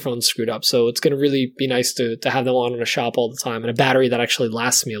my microphone's screwed up. So it's going to really be nice to have them on in a shop all the time, and a battery that actually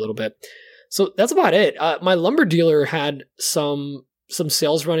lasts me a little bit. So that's about it. My lumber dealer had some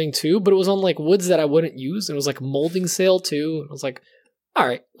sales running too, but it was on like woods that I wouldn't use. And it was like a molding sale too. I was like, all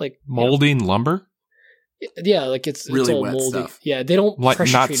right, like molding lumber. Yeah, like it's really all wet moldy. stuff. Yeah, they don't Like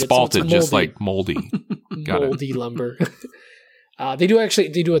pressure not treat it, spalted, so just like moldy. Got moldy lumber. They do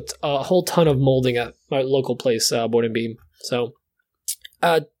a whole ton of molding at my local place, Board and Beam. So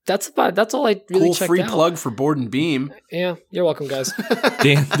that's all I really cool checked free out. plug for Board and Beam. Yeah, you're welcome, guys.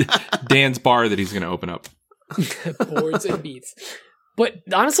 Dan's bar that he's going to open up. Boards and beats. But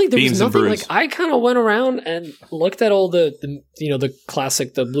honestly, there Beans was and nothing. brews. Like I kind of went around and looked at all the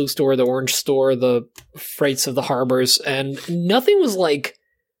classic, the blue store, the orange store, the freights of the harbors, and nothing was like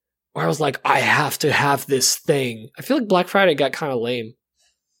where I was like, I have to have this thing. I feel like Black Friday got kind of lame.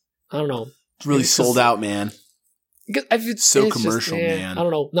 I don't know. It's really sold out, man. It's So just, commercial, man. I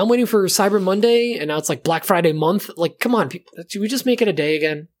don't know. Now I'm waiting for Cyber Monday, and now it's like Black Friday month. Like, come on, people, should we just make it a day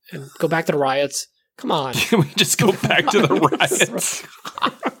again and go back to the riots? Come on. Can we just go back to the riots?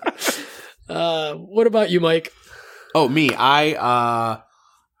 What about you, Mike? Oh, me. I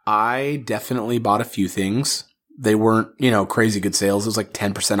definitely bought a few things. They weren't, crazy good sales. It was like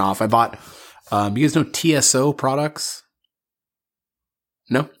 10% off. I bought, you guys know TSO products?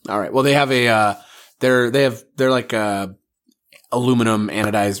 No? All right. Well, they have they're like, aluminum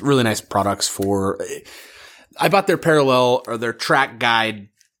anodized, really nice products I bought their parallel or their track guide.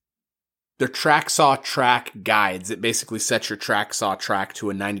 Their track saw track guides. It basically sets your track saw track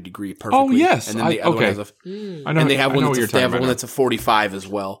to a 90-degree perfectly. Oh, yes. And then the other one has I know. and they have one they have one that's a 45 as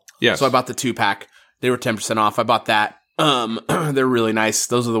well. Yeah. So I bought the 2-pack. They were 10% off. I bought that. They're really nice.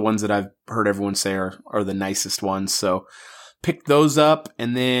 Those are the ones that I've heard everyone say are the nicest ones. So picked those up,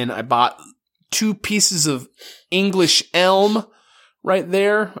 and then I bought 2 pieces of English elm right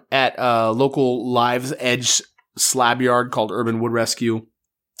there at a local Lives Edge slab yard called Urban Wood Rescue.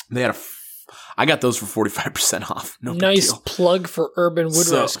 They had I got those for 45% off. No big Nice deal. plug for Urban Wood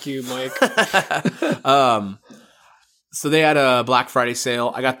Rescue, Mike. So they had a Black Friday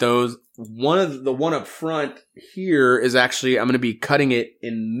sale. I got those. the one up front here is actually, I'm going to be cutting it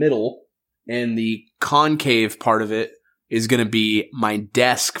in middle, and the concave part of it is going to be my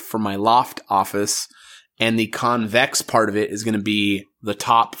desk for my loft office, and the convex part of it is going to be the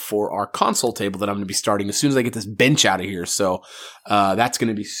top for our console table that I'm going to be starting as soon as I get this bench out of here. So that's going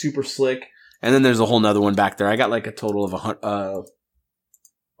to be super slick. And then there's a whole nother one back there. I got like a total of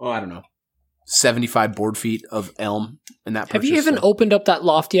I don't know, 75 board feet of elm in that purchase. Have you even opened up that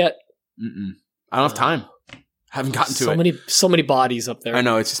loft yet? Mm-mm. I don't have time. Haven't gotten to it. So many bodies up there. I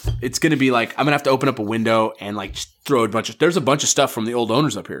know. It's going to be like, I'm going to have to open up a window and like just throw there's a bunch of stuff from the old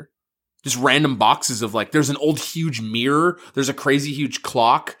owners up here. Just random boxes of like, there's an old huge mirror. There's a crazy huge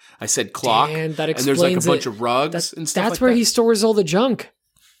clock. I said clock. And there's like a bunch of rugs and stuff. That's where he stores all the junk.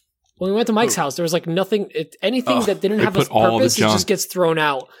 When we went to Mike's house, there was like nothing, anything that didn't have a purpose, it just gets thrown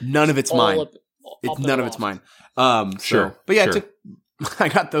out. None of it's mine. None of it's mine. Sure. But yeah, I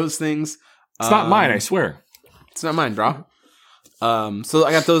got those things. It's not mine, I swear. It's not mine, bro. So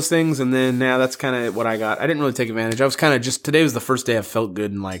I got those things, and then that's kind of what I got. I didn't really take advantage. I was kind of today was the first day I felt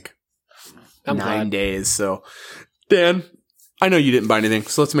good in like 9 days. So, Dan, I know you didn't buy anything,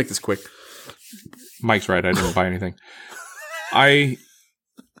 so let's make this quick. Mike's right. I didn't buy anything. I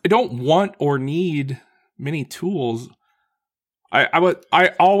don't want or need many tools.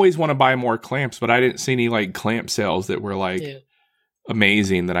 I always want to buy more clamps, but I didn't see any like clamp sales that were like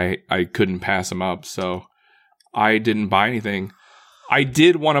amazing that I couldn't pass them up. So I didn't buy anything. I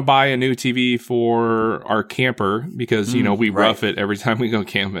did want to buy a new TV for our camper because, we rough it every time we go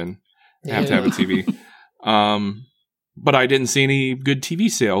camping. Have to have a TV. But I didn't see any good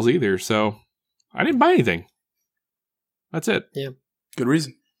TV sales either. So I didn't buy anything. That's it. Yeah. Good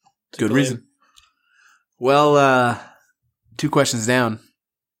reason. Good reason. Well, 2 questions down,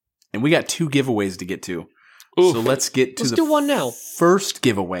 and we got 2 giveaways to get to. Oof. So let's do one now. First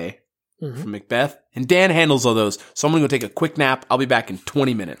giveaway from Macbeth, and Dan handles all those. So I'm gonna go take a quick nap. I'll be back in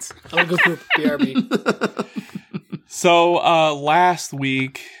 20 minutes. I'm gonna go poop. BRB. So last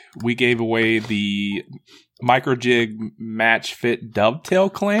week we gave away the Microjig Match Fit dovetail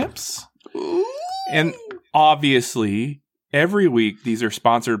clamps, and obviously every week these are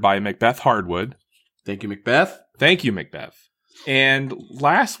sponsored by Macbeth Hardwood. Thank you, Macbeth. Thank you, Macbeth. And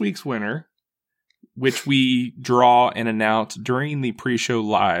last week's winner, which we draw and announce during the pre-show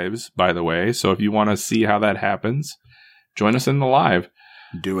lives, by the way. So if you want to see how that happens, join us in the live.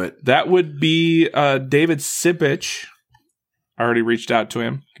 Do it. That would be David Sipich. I already reached out to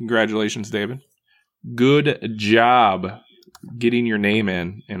him. Congratulations, David. Good job getting your name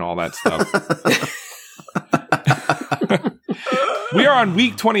in and all that stuff. We are on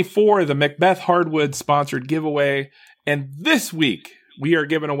week 24 of the Macbeth Hardwood sponsored giveaway. And this week, we are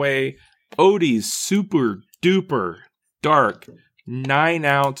giving away Odie's super duper dark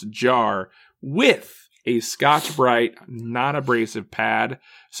 9-ounce jar with a Scotch-Brite non-abrasive pad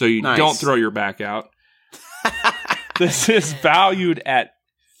so you don't throw your back out. This is valued at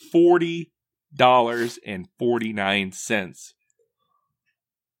 $40.49.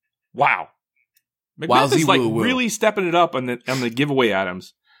 Wow. Macbeth is like really stepping it up on the giveaway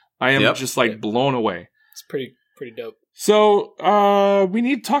items. I am just like blown away. It's pretty dope. So we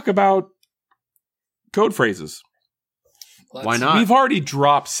need to talk about code phrases. Why not? We've already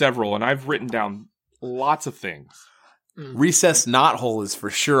dropped several, and I've written down lots of things. Recess knothole is for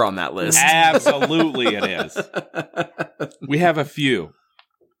sure on that list. Absolutely it is. We have a few.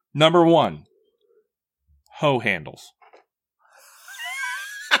 Number 1, hoe handles.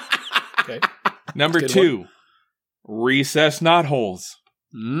 Okay. Number 2, recess knotholes.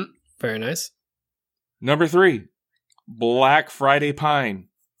 Very nice. Number 3, Black Friday pine,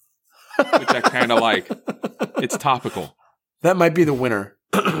 which I kind of like. It's topical. That might be the winner.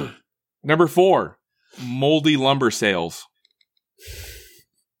 Number 4, moldy lumber sales.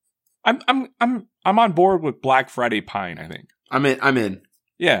 I'm on board with Black Friday pine, I think. I'm in.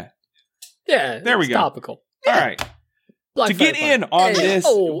 Yeah. Yeah. There we go. Topical. All right. To get in on this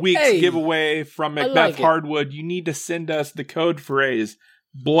week's giveaway from Macbeth Hardwood, you need to send us the code phrase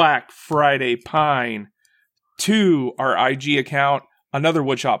Black Friday Pine to our IG account, Another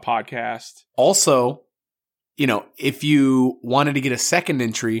Woodshop Podcast. Also, if you wanted to get a second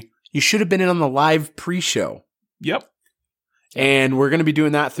entry, you should have been in on the live pre-show. Yep. And we're going to be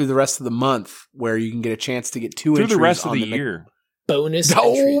doing that through the rest of the month, where you can get a chance to get 2 entries. Through the rest of the year. Bonus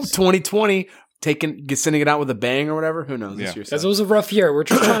entries. 2020. Sending it out with a bang or whatever. Who knows? Yeah. Because it was a rough year. We're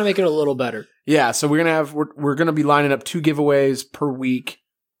just trying to make it a little better. Yeah. So we're gonna be lining up 2 giveaways per week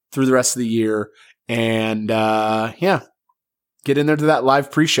through the rest of the year, and get in there to that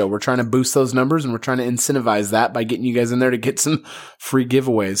live pre-show. We're trying to boost those numbers, and we're trying to incentivize that by getting you guys in there to get some free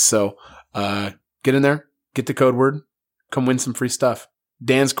giveaways. So get in there, get the code word, come win some free stuff.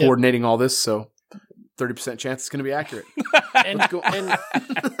 Dan's coordinating all this, so 30% chance it's going to be accurate. I'm going to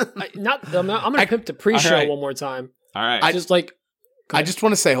pimp the pre-show one more time. All right. I just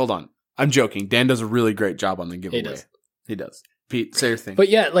want to say, hold on. I'm joking. Dan does a really great job on the giveaway. He does. Pete, say your thing. But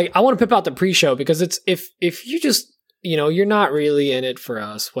yeah, like I want to pimp out the pre-show because it's if you just, you're not really in it for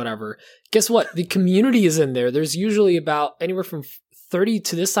us, whatever. Guess what? The community is in there. There's usually about anywhere from 30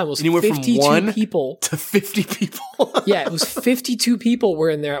 to this time was anywhere 52 from 1 people to 50 people. Yeah, it was 52 people were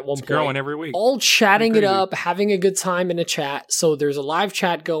in there at one point. Growing every week. All chatting it up, having a good time in a chat. So there's a live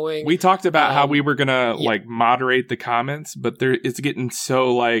chat going. We talked about how we were going to like moderate the comments, but it's getting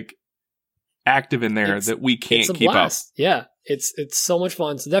so like active in there that we can't keep up. Yeah, it's so much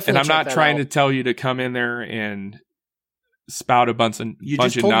fun. So definitely. And I'm not trying to tell you to come in there and spout a bunch of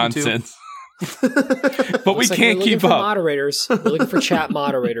nonsense. But we can't keep up. Moderators. We're looking for chat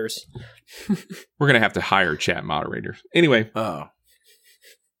moderators. We're going to have to hire chat moderators. Anyway. Oh.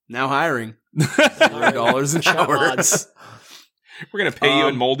 Now hiring. $100 an hour. We're going to pay you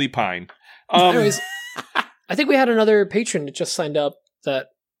in moldy pine. Anyways, I think we had another patron that just signed up that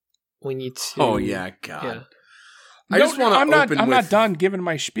we need to. Oh, yeah. God. Yeah. I'm not done giving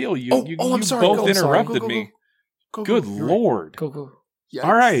my spiel. I'm sorry. Both interrupted me. Good Lord. Go. Yeah,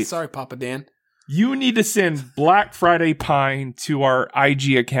 all right. Sorry, Papa Dan. You need to send Black Friday Pine to our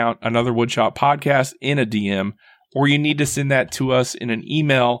IG account, Another Woodshop Podcast, in a DM, or you need to send that to us in an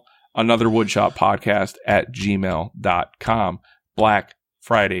email, anotherwoodshoppodcast@gmail.com. Black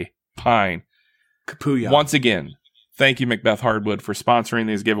Friday Pine. Kapuya. Once again, thank you, Macbeth Hardwood, for sponsoring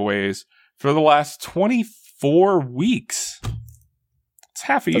these giveaways for the last 24 weeks. It's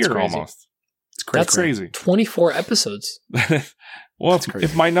half a year almost. It's crazy. That's crazy. 24 episodes. Well,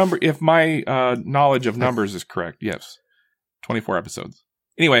 if my knowledge of numbers is correct, yes, 24 episodes.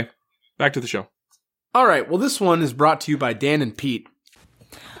 Anyway, back to the show. All right. Well, this one is brought to you by Dan and Pete.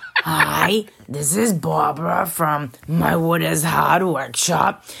 Hi, this is Barbara from My Wood is Hard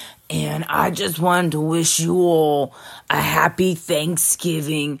Workshop, and I just wanted to wish you all a happy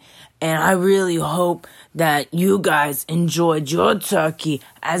Thanksgiving. And I really hope that you guys enjoyed your turkey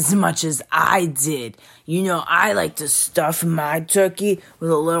as much as I did. I like to stuff my turkey with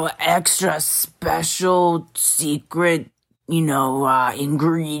a little extra special secret,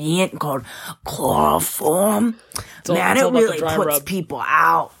 ingredient called chloroform. Man, it really puts people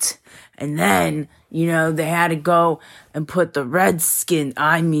out. And then, they had to go and put the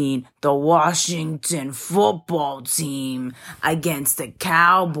the Washington football team against the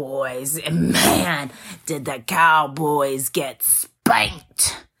Cowboys. And man, did the Cowboys get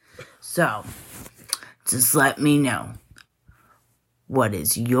spanked. So, just let me know. What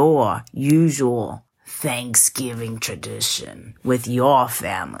is your usual Thanksgiving tradition with your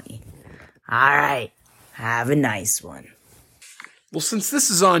family? All right. Have a nice one. Well, since this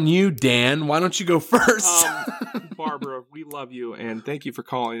is on you, Dan, why don't you go first? Barbara, we love you, and thank you for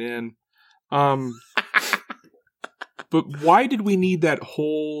calling in. But why did we need that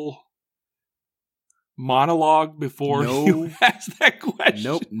whole monologue before you asked that question?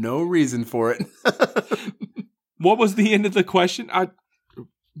 Nope, no reason for it. What was the end of the question?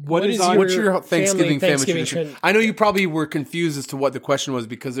 What's your Thanksgiving family tradition? I know you probably were confused as to what the question was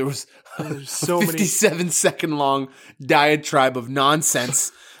because there was so 57-second long diatribe of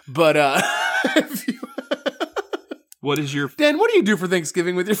nonsense. But what is your Dan? What do you do for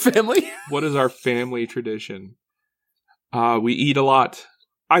Thanksgiving with your family? What is our family tradition? We eat a lot.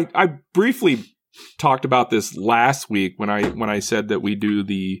 I briefly talked about this last week when I said that we do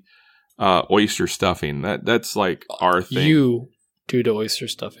the oyster stuffing. That's like our thing. You do the oyster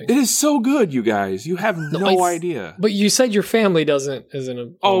stuffing. It is so good, you guys. You have no idea. But you said your family isn't.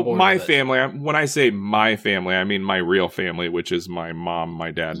 My family. When I say my family, I mean my real family, which is my mom,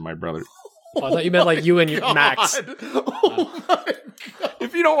 my dad, and my brother. Oh, I thought you meant like you and your Max. Oh my God.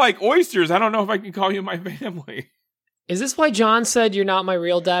 If you don't like oysters, I don't know if I can call you my family. Is this why John said you're not my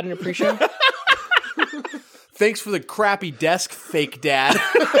real dad in a pre-show? Thanks for the crappy desk, fake dad.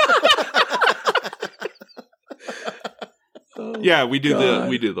 Yeah, we do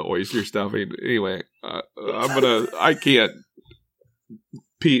the oyster stuffing. Anyway, I can't.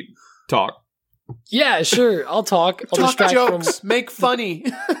 Pete, talk. Yeah, sure. I'll talk. I'll talk jokes. Make funny.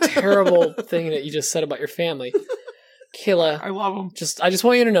 Terrible thing that you just said about your family. Kayla, I love them. I just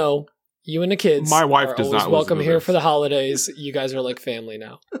want you to know, you and the kids. My wife does not welcome here this. For the holidays. You guys are like family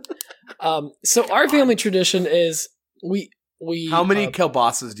now. So our family tradition is we. How many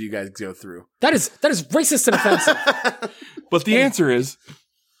kielbasa's do you guys go through? That is racist and offensive. But the answer is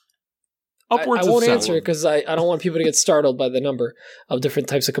upwards I won't of 7. answer because I don't want people to get startled by the number of different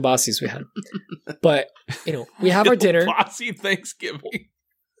types of kielbasis we had. But, we have our dinner. Kielbasi Thanksgiving.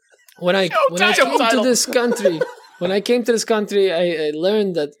 When I came to this country, I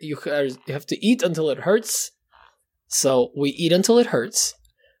learned that you have to eat until it hurts. So we eat until it hurts.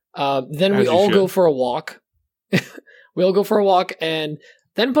 Then we all go for a walk. We all go for a walk and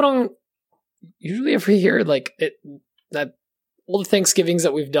then put on, usually every year, all the Thanksgivings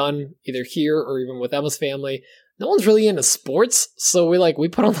that we've done, either here or even with Emma's family, no one's really into sports. So we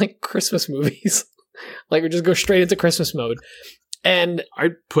put on Christmas movies. We just go straight into Christmas mode. And I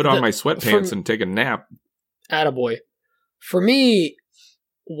put on my sweatpants and take a nap. Attaboy. For me,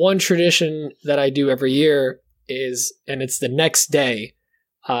 one tradition that I do every year and it's the next day.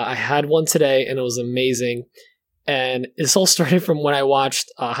 I had one today and it was amazing. And this all started from when I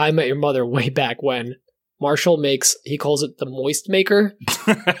watched How I Met Your Mother way back when. Marshall he calls it the moist maker,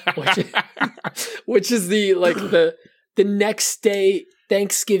 which is the next day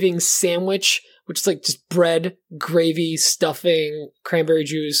Thanksgiving sandwich, which is just bread, gravy, stuffing, cranberry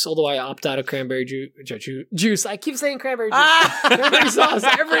juice, although I opt out of cranberry juice. I keep saying cranberry juice. Cranberry sauce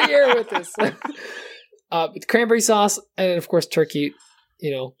every year with this. With cranberry sauce and, of course, turkey,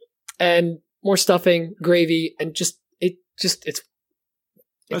 and more stuffing, gravy, and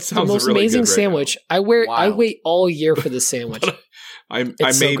it's the most really amazing right sandwich. I wait all year for this sandwich. I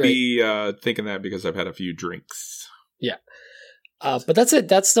may be thinking that because I've had a few drinks. Yeah. But that's it.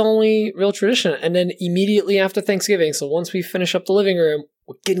 That's the only real tradition. And then immediately after Thanksgiving, so once we finish up the living room,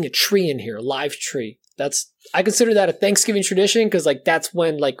 we're getting a tree in here, a live tree. I consider that a Thanksgiving tradition because that's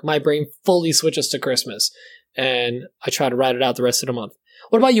when my brain fully switches to Christmas. And I try to ride it out the rest of the month.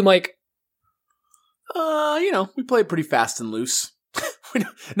 What about you, Mike? We play pretty fast and loose.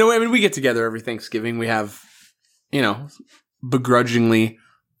 No, I mean, we get together every Thanksgiving. We have, begrudgingly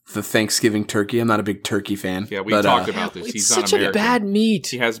the Thanksgiving turkey. I'm not a big turkey fan. Yeah, we talked about this. He's not American. Such a bad meat.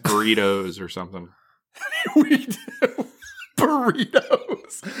 He has burritos or something. We do.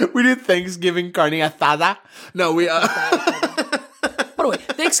 Burritos. We did Thanksgiving carne asada. No, we... By the way,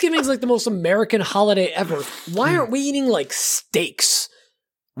 Thanksgiving is the most American holiday ever. Why aren't we eating steaks?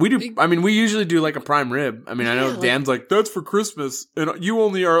 We do. I mean, we usually do a prime rib. I mean, I know Dan's that's for Christmas, and you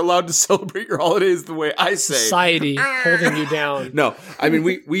only are allowed to celebrate your holidays the way I say. Society holding you down. No, I mean,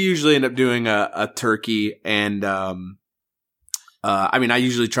 we usually end up doing a turkey, and I mean, I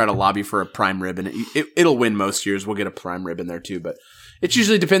usually try to lobby for a prime rib, and it'll win most years. We'll get a prime rib in there too, but it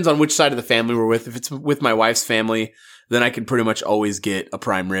usually depends on which side of the family we're with. If it's with my wife's family, then I can pretty much always get a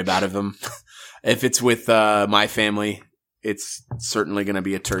prime rib out of them. If it's with my family, it's certainly going to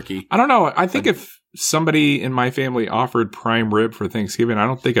be a turkey. I don't know. I think if somebody in my family offered prime rib for Thanksgiving, I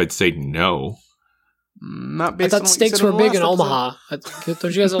don't think I'd say no. Not based I on thought steaks were big in Omaha. Don't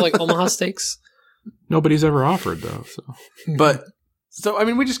you guys have Omaha steaks? Nobody's ever offered though. So I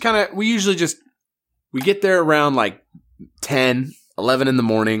mean, we usually we get there around 10, 11 in the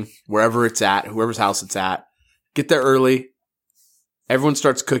morning, wherever it's at, whoever's house it's at. Get there early. Everyone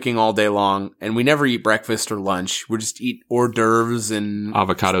starts cooking all day long, and we never eat breakfast or lunch. We just eat hors d'oeuvres and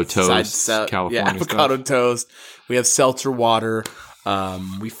avocado toast, California avocado stuff. toast. We have seltzer water.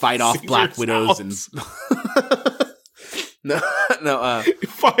 We fight off black widows and no.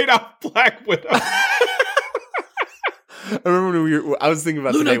 Fight off black widows. I remember when I was thinking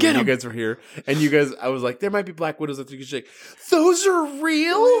about Luna, the day when you guys were here, and I was like, there might be black widows. I think you should those are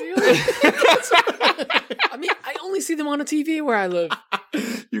real. I mean, I only see them on a TV where I live.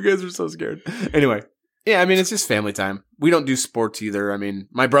 You guys are so scared. Anyway, yeah, I mean, it's just family time. We don't do sports either. I mean,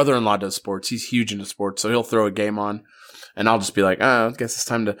 my brother-in-law does sports. He's huge into sports, so he'll throw a game on, and I'll just be like, I guess it's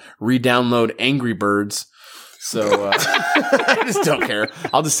time to re-download Angry Birds. So I just don't care.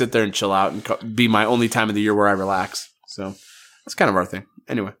 I'll just sit there and chill out and be my only time of the year where I relax. So that's kind of our thing.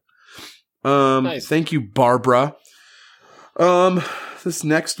 Anyway, nice. Thank you, Barbara. This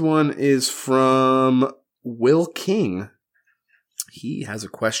next one is from Will King. He has a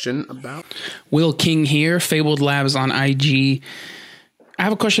question about Will King here, Fabled Labs on IG. I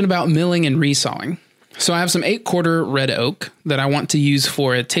have a question about milling and resawing. So I have some 8-quarter red oak that I want to use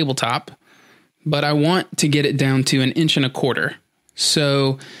for a tabletop, but I want to get it down to 1 1/4 inch.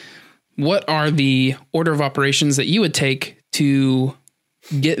 So what are the order of operations that you would take to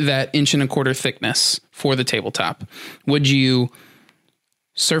get that 1 1/4 inch thickness for the tabletop? Would you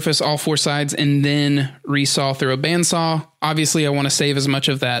surface all 4 sides and then resaw through a bandsaw? Obviously, I want to save as much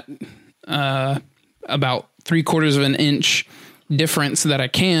of that about 3/4 of an inch difference that I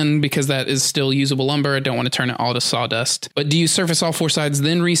can, because that is still usable lumber. I don't want to turn it all to sawdust. But do you surface all 4 sides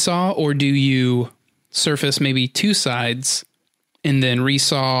then resaw, or do you surface maybe 2 sides and then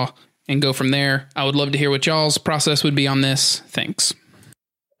resaw and go from there. I would love to hear what y'all's process would be on this. Thanks.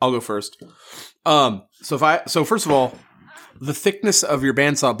 I'll go first. So first of all, the thickness of your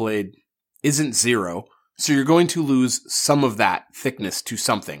bandsaw blade isn't 0, so you're going to lose some of that thickness to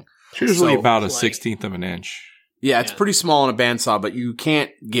something. It's usually about a 1/16 of an inch. Yeah, it's pretty small on a bandsaw, but you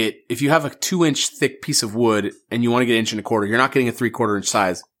can't get, if you have a 2-inch thick piece of wood and you want to get 1 1/4, you're not getting a 3/4 inch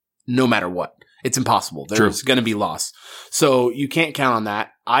size, no matter what. It's impossible. There's going to be loss. So you can't count on that.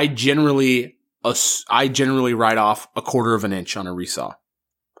 I generally write off 1/4 of an inch on a resaw.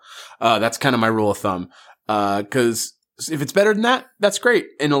 That's kind of my rule of thumb. Cause if it's better than that, that's great.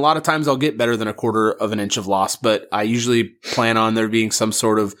 And a lot of times I'll get better than 1/4 of an inch of loss, but I usually plan on there being some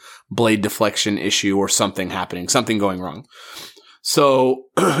sort of blade deflection issue or something happening, something going wrong. So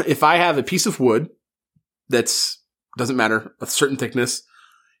if I have a piece of wood that's, doesn't matter, a certain thickness,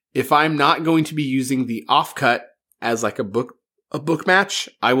 if I'm not going to be using the offcut as like a book match,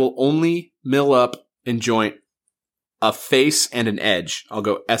 I will only mill up and joint a face and an edge. I'll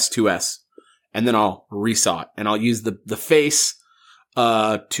go S2S. And then I'll resaw it, and I'll use the face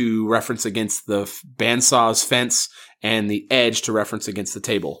to reference against the bandsaw's fence, and the edge to reference against the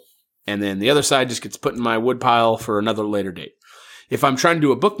table. And then the other side just gets put in my wood pile for another later date. If I'm trying to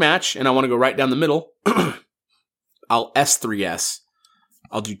do a book match and I want to go right down the middle, I'll S3S.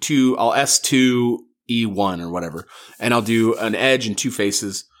 I'll S2E1 or whatever, and I'll do an edge and 2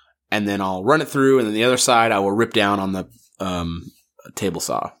 faces, and then I'll run it through, and then the other side I will rip down on the table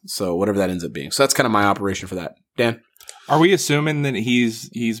saw. So whatever that ends up being. So that's kind of my operation for that. Dan? Are we assuming that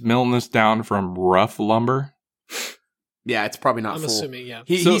he's milling this down from rough lumber? Yeah, it's probably not I'm full. assuming, yeah.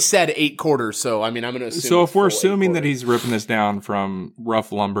 He said 8/4, so I mean, I'm going to assume. So if we're assuming that he's ripping this down from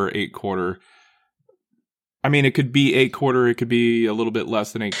rough lumber 8/4, I mean, it could be 8/4, it could be a little bit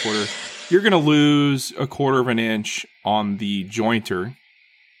less than 8/4. You're going to lose 1/4 of an inch on the jointer.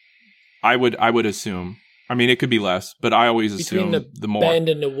 I would assume. I mean, it could be less, but I always assume the more. Bend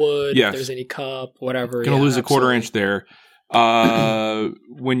in the wood, yes. If there's any cup, whatever. Going to lose absolutely. 1/4 inch there.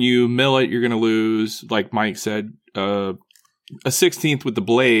 When you mill it, you're going to lose, like Mike said, a 1/16 with the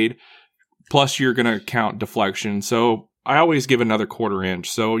blade, plus you're going to count deflection. So I always give another 1/4 inch.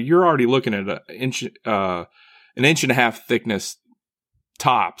 So you're already looking at an inch and a half thickness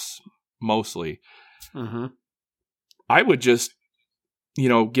tops, mostly. Mm-hmm. I would just,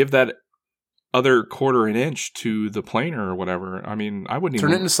 give that other 1/4 inch to the planer or whatever. I mean, I wouldn't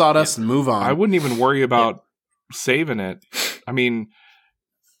turn it into sawdust and move on. I wouldn't even worry about saving it. I mean,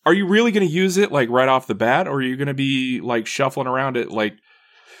 are you really going to use it like right off the bat, or are you going to be like shuffling around it like?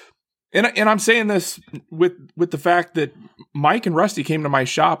 And I'm saying this with the fact that Mike and Rusty came to my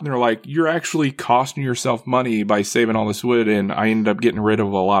shop and they're like, "You're actually costing yourself money by saving all this wood," and I ended up getting rid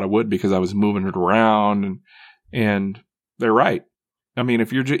of a lot of wood because I was moving it around, and they're right. I mean,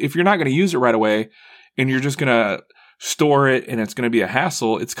 if you're not going to use it right away, and you're just going to store it, and it's going to be a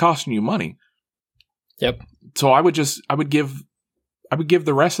hassle, it's costing you money. Yep. So I would give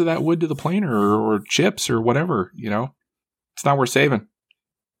the rest of that wood to the planer or chips or whatever. It's not worth saving.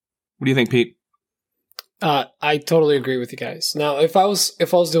 What do you think, Pete? I totally agree with you guys. Now, if I was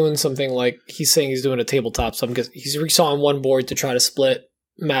doing something like he's saying he's doing a tabletop, so he's resawing one board to try to split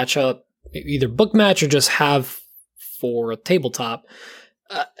match up, either book match or just have for a tabletop,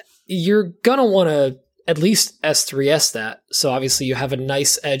 you're gonna want to at least S3S that. So obviously you have a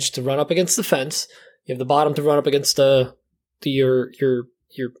nice edge to run up against the fence. You have the bottom to run up against your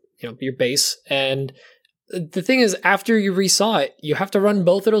base. And the thing is, after you resaw it, you have to run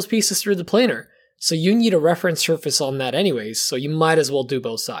both of those pieces through the planer. So you need a reference surface on that anyways. So you might as well do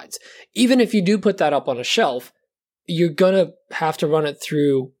both sides. Even if you do put that up on a shelf, you're gonna have to run it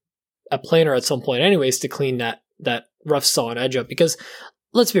through a planer at some point anyways to clean that rough saw and edge up, because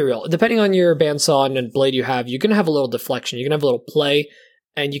let's be real, depending on your bandsaw and blade you have, you're going to have a little deflection, you're going to have a little play,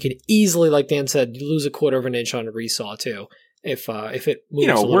 and you can easily, like Dan said, lose 1/4 of an inch on a resaw too if it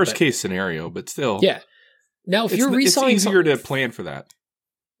moves worst case scenario, but still. Yeah. Now if you're resawing, it's easier to plan for that.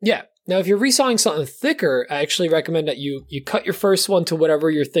 Yeah. Now if you're resawing something thicker, I actually recommend that you cut your first one to whatever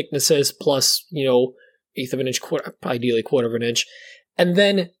your thickness is plus 1/8 of an inch, ideally 1/4 of an inch, and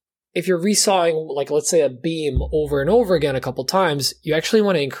then if you're resawing, like, let's say a beam over and over again a couple times, you actually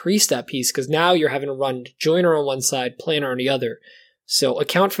want to increase that piece because now you're having to run joiner on one side, planer on the other. So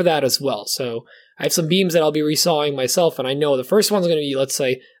account for that as well. So I have some beams that I'll be resawing myself, and I know the first one's going to be, let's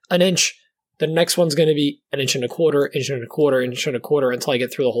say, an inch. The next one's going to be an inch and a quarter, inch and a quarter, inch and a quarter until I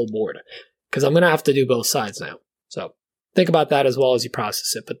get through the whole board. Because I'm going to have to do both sides now. So think about that as well as you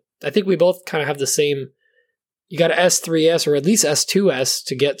process it. But I think we both kind of have the same. You got to S3S or at least S2S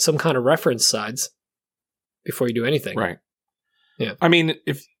to get some kind of reference sides. before you do anything. Right. Yeah. I mean,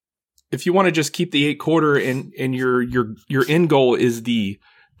 if you want to just keep the 8-quarter and your end goal is the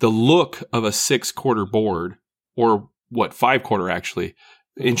look of a 6-quarter board, or 5-quarter actually,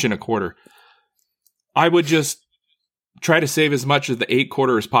 inch and a quarter, I would just try to save as much of the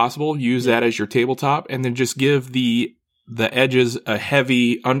 8-quarter as possible. Use that as your tabletop, and then just give the edges a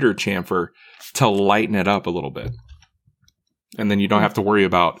heavy under chamfer to lighten it up a little bit. And then you don't have to worry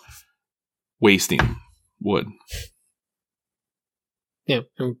about wasting wood. Yeah,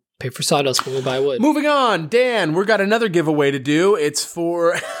 and pay for sawdust when we buy wood. Moving on, Dan, we've got another giveaway to do. It's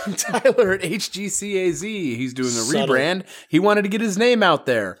for Tyler at HGCAZ. He's doing a rebrand. He wanted to get his name out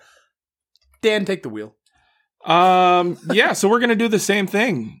there. Dan, take the wheel. Yeah, so we're going to do the same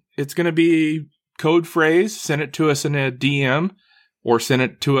thing. It's going to be code phrase. Send it to us in a DM or send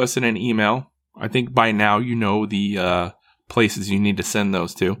it to us in an email. I think by now you know the places you need to send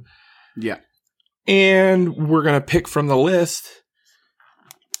those to. Yeah. And we're going to pick from the list.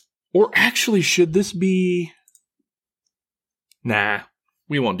 Or actually, should this be... Nah,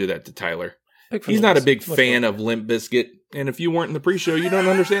 we won't do that to Tyler. He's not a big fan of Limp Bizkit. And if you weren't in the pre-show, you don't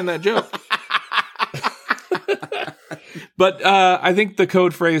understand that joke. But I think the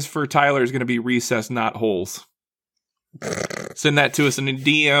code phrase for Tyler is going to be recess, not holes. Send that to us in a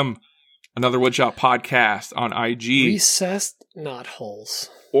DM, Another Woodshop Podcast on IG. Recessed, not holes.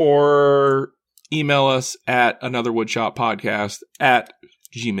 Or email us at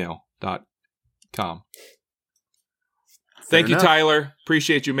anotherwoodshoppodcast@gmail.com. Thank you, Tyler.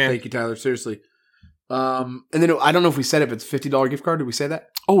 Appreciate you, man. Thank you, Tyler. Seriously. And then I don't know if we said it, but it's $50 gift card. Did we say that?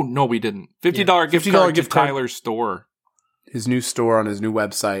 Oh, no, we didn't. $50 gift card to Tyler's store. His new store on his new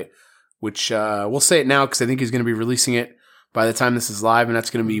website, which we'll say it now because I think he's going to be releasing it by the time this is live, and that's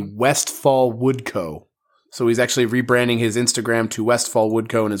going to be Westfall Woodco. So he's actually rebranding his Instagram to Westfall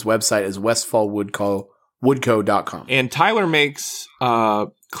Woodco, and his website is westfallwoodco.com. And Tyler makes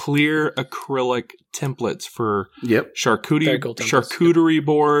clear acrylic templates for charcuterie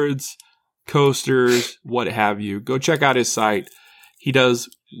boards, coasters, what have you. Go check out his site. He does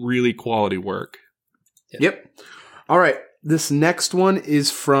really quality work. Yep. All right. This next one is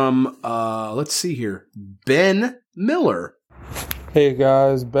from, let's see here, Ben Miller. Hey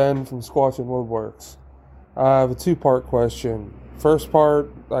guys, Ben from Squatching Woodworks. I have a 2-part question. First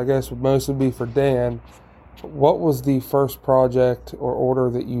part, I guess, would mostly be for Dan. What was the first project or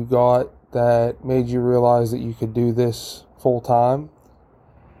order that you got that made you realize that you could do this full time?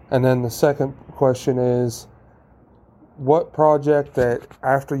 And then the second question is, what project that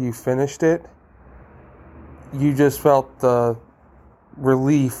after you finished it, you just felt the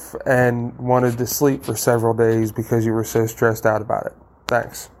relief and wanted to sleep for several days because you were so stressed out about it?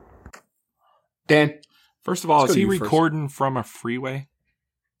 Thanks. Dan? First of all, is he recording from a freeway?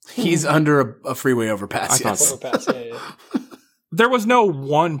 He's under a freeway overpass. Overpass, yeah. There was no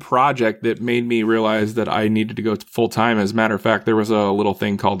one project that made me realize that I needed to go full time. As a matter of fact, there was a little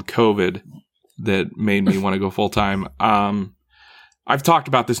thing called COVID that made me want to go full time. I've talked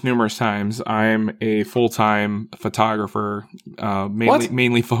about this numerous times. I'm a full-time photographer,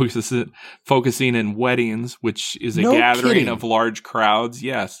 mainly focusing in weddings, which is a gathering of large crowds.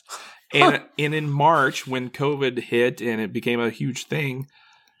 Yes. And in March, when COVID hit and it became a huge thing,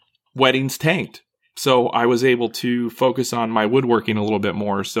 weddings tanked. So I was able to focus on my woodworking a little bit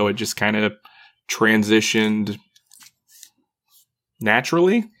more. So it just kind of transitioned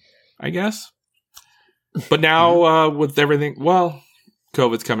naturally, I guess. But now with everything,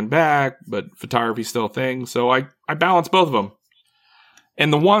 COVID's coming back, but photography's still a thing. So I balance both of them.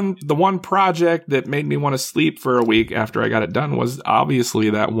 And the one project that made me want to sleep for a week after I got it done was obviously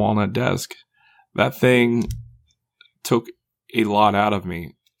that walnut desk. That thing took a lot out of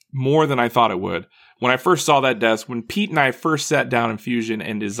me, more than I thought it would. When I first saw that desk, when Pete and I first sat down in Fusion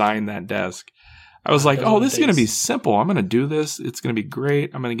and designed that desk, I was like, this is going to be simple. I'm going to do this. It's going to be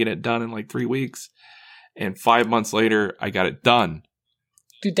great. I'm going to get it done in like 3 weeks. And 5 months later, I got it done.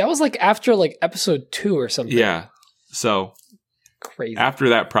 Dude, that was like after like episode 2 or something. Yeah. So crazy. After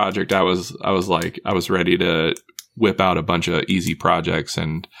that project, I was ready to whip out a bunch of easy projects,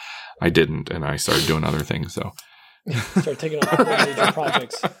 and I didn't, and I started doing other things. So start taking on major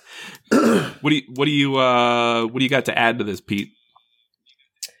projects. What do you got to add to this, Pete?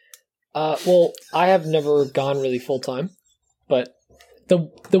 Well, I have never gone really full time, but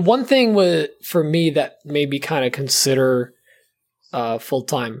the one thing for me that made me kind of consider full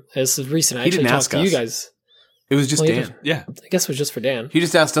time. This is recent. I actually talked to you guys. It was just Dan. Yeah, I guess it was just for Dan. He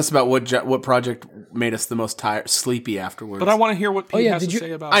just asked us about what project made us the most sleepy afterwards. But I want to hear what Pete has to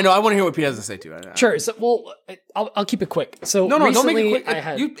say about it. I know. I want to hear what Pete has to say too. Sure. So, I'll keep it quick. So no, don't make it quick.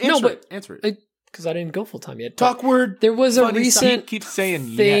 Answer it. Answer it. because I didn't go full time yet. Talk word. There was a recent keep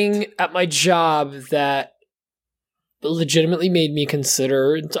saying thing yet. at my job that legitimately made me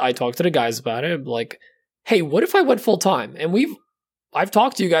consider. I talked to the guys about it. Like, hey, what if I went full time? And I've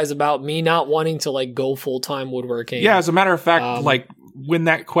talked to you guys about me not wanting to like go full time woodworking. Yeah, as a matter of fact, like when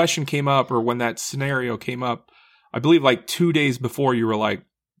that question came up or when that scenario came up, I believe like 2 days before you were like,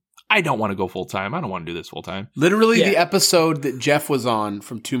 I don't want to go full time. I don't want to do this full time. Literally, the episode that Jeff was on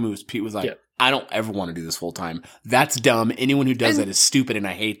from Two Moves, Pete was like, I don't ever want to do this full time. That's dumb. Anyone who does that is stupid and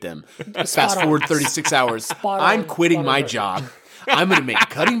I hate them. Fast forward 36 hours. I'm quitting my job. I'm going to make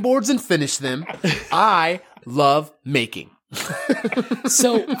cutting boards and finish them. I love making.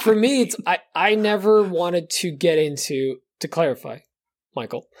 So for me, I never wanted to get into, to clarify,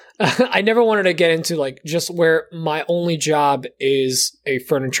 Michael, I never wanted to get into like just where my only job is a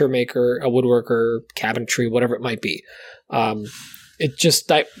furniture maker, a woodworker, cabinetry, whatever it might be. It just,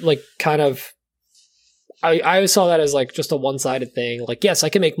 I always saw that as like just a one-sided thing. Like, yes, I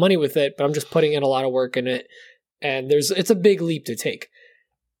can make money with it, but I'm just putting in a lot of work in it. And it's a big leap to take.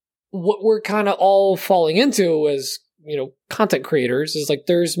 What we're kind of all falling into as, content creators is like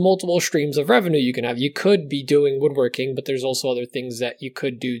there's multiple streams of revenue you can have. You could be doing woodworking, but there's also other things that you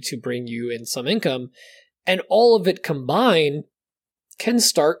could do to bring you in some income. And all of it combined can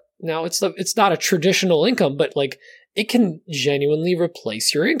start. Now it's not a traditional income, but like it can genuinely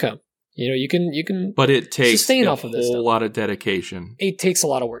replace your income. You can but it takes sustain a off of this whole lot of dedication. It takes a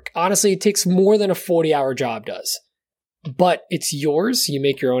lot of work. Honestly, it takes more than a 40-hour job does. But it's yours. You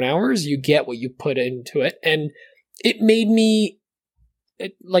make your own hours. You get what you put into it. And it made me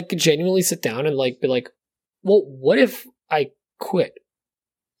genuinely sit down and be like, well, what if I quit?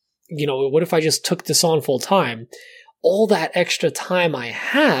 What if I just took this on full time? All that extra time I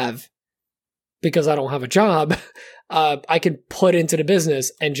have, because I don't have a job, I can put into the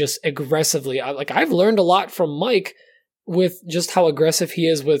business and just aggressively. I've learned a lot from Mike with just how aggressive he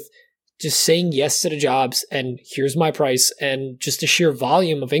is with just saying yes to the jobs and here's my price, and just the sheer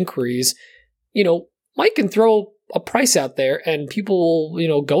volume of inquiries. Mike can throw a price out there and people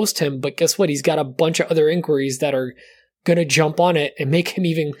will, ghost him, but guess what? He's got a bunch of other inquiries that are going to jump on it and make him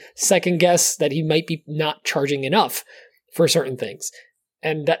even second guess that he might be not charging enough for certain things.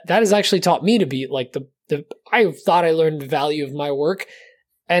 And that has actually taught me to be like I thought I learned the value of my work,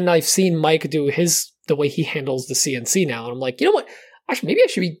 and I've seen Mike do the way he handles the CNC now. And I'm like, you know what? Maybe I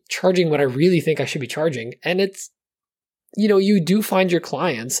should be charging what I really think I should be charging. And it's, you do find your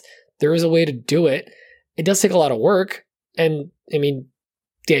clients. There is a way to do it. It does take a lot of work. And I mean,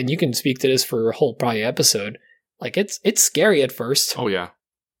 Dan, you can speak to this for a whole probably episode. Like it's scary at first. Oh yeah.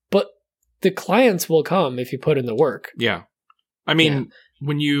 But the clients will come if you put in the work. Yeah. I mean,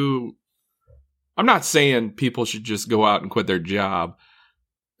 I'm not saying people should just go out and quit their job.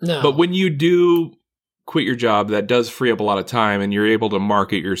 No. But when you do quit your job, that does free up a lot of time and you're able to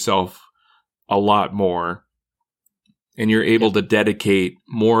market yourself a lot more. And you're able to dedicate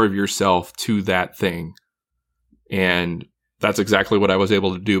more of yourself to that thing. And that's exactly what I was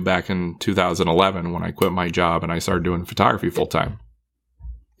able to do back in 2011 when I quit my job and I started doing photography full time.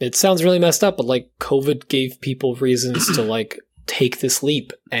 It sounds really messed up, but COVID gave people reasons to take this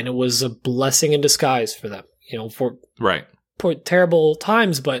leap, and it was a blessing in disguise for them, for terrible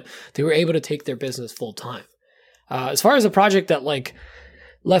times, but they were able to take their business full time. As far as a project that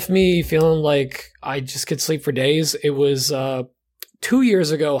left me feeling like I just could sleep for days, it was 2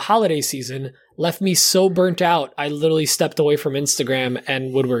 years ago, holiday season, left me so burnt out. I literally stepped away from Instagram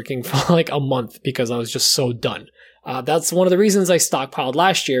and woodworking for a month because I was just so done. That's one of the reasons I stockpiled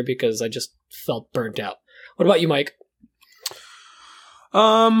last year, because I just felt burnt out. What about you, Mike?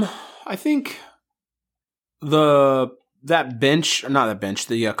 I think the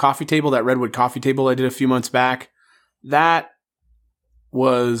coffee table, that redwood coffee table I did a few months back, that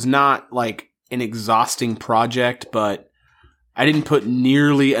was not an exhausting project, but I didn't put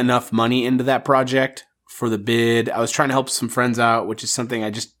nearly enough money into that project for the bid. I was trying to help some friends out, which is something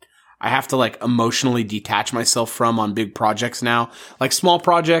I have to emotionally detach myself from on big projects now. Small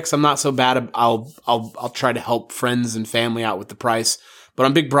projects, I'm not so bad. I'll try to help friends and family out with the price. But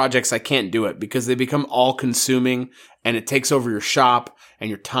on big projects, I can't do it because they become all consuming and it takes over your shop and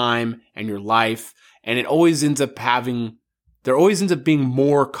your time and your life. And there always ends up being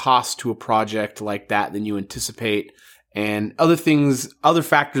more cost to a project like that than you anticipate. And other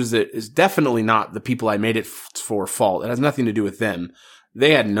factors that is definitely not the people I made it for fault. It has nothing to do with them.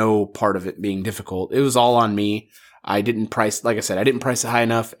 They had no part of it being difficult. It was all on me. I didn't price it high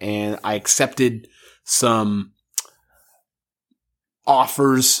enough, and I accepted some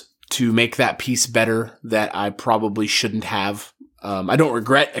offers to make that piece better that I probably shouldn't have. I don't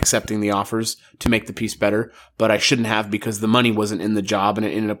regret accepting the offers to make the piece better, but I shouldn't have because the money wasn't in the job and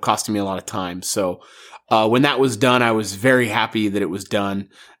it ended up costing me a lot of time. So when that was done, I was very happy that it was done.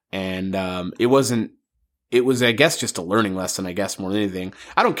 And it was, I guess, just a learning lesson, I guess, more than anything.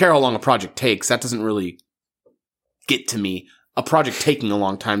 I don't care how long a project takes. That doesn't really get to me. A project taking a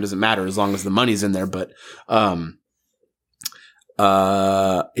long time doesn't matter as long as the money's in there. But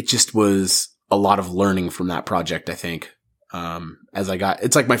it just was a lot of learning from that project, I think.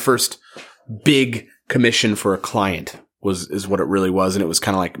 It's like my first big commission for a client is what it really was. And it was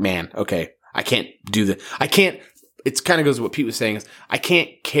kind of like, man, okay, I can't do that. It kind of goes with what Pete was saying is I can't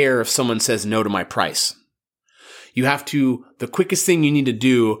care if someone says no to my price. The quickest thing you need to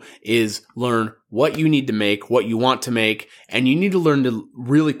do is learn what you need to make, what you want to make, and you need to learn to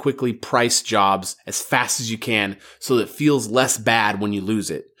really quickly price jobs as fast as you can so that it feels less bad when you lose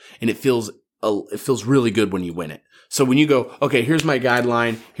it. And it feels really good when you win it. So when you go, okay, here's my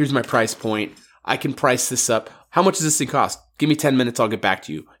guideline, here's my price point, I can price this up. How much does this thing cost? Give me 10 minutes, I'll get back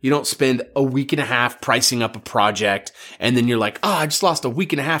to you. You don't spend a week and a half pricing up a project, and then you're like, I just lost a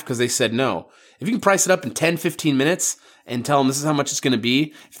week and a half because they said no. If you can price it up in 10, 15 minutes and tell them this is how much it's going to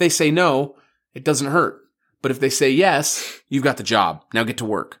be, if they say no, it doesn't hurt. But if they say yes, you've got the job. Now get to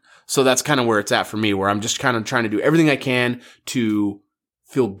work. So that's kind of where it's at for me, where I'm just kind of trying to do everything I can to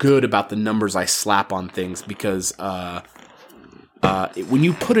feel good about the numbers I slap on things because when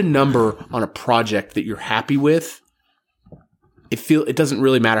you put a number on a project that you're happy with, it doesn't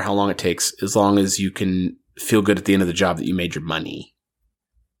really matter how long it takes as long as you can feel good at the end of the job that you made your money.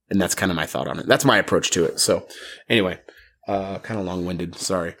 And that's kind of my thought on it. That's my approach to it. So anyway, kind of long-winded.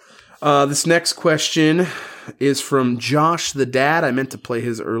 Sorry. This next question is from Josh the Dad. I meant to play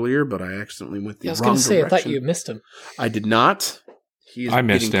his earlier, but I accidentally went the wrong direction. I was going to say, I thought you missed him. I did not. He is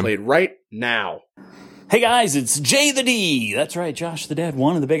getting played right now. Hey guys, it's Jay the D. That's right, Josh the Dad,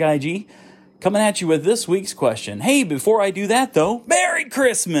 one of the Big IG. Coming at you with this week's question. Hey, before I do that though, Merry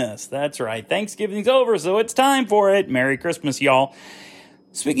Christmas! That's right, Thanksgiving's over, so it's time for it. Merry Christmas, y'all.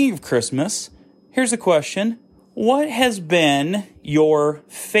 Speaking of Christmas, here's a question. What has been your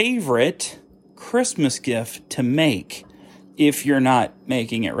favorite Christmas gift to make? If you're not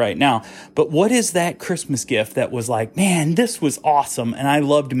making it right now. But what is that Christmas gift that was like, man, this was awesome and I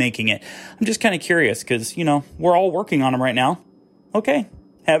loved making it? I'm just kind of curious because, we're all working on them right now. Okay,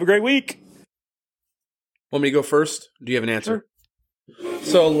 have a great week. Want me to go first? Do you have an answer? Sure.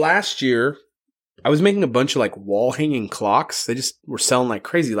 So last year, I was making a bunch of like wall hanging clocks. They just were selling like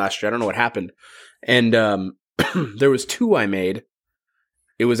crazy last year. I don't know what happened. And there was 2 I made.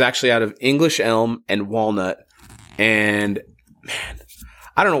 It was actually out of English elm and walnut. And man,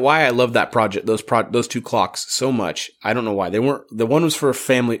 I don't know why I love that project, those 2 clocks so much. I don't know why. The one was for a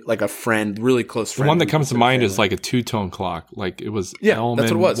family, like a friend, really close friend. The one that comes to mind is like a 2-tone clock. Like it was elm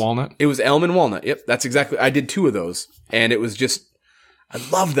and walnut. It was elm and walnut. Yep. That's exactly. I did 2 of those and it was just, I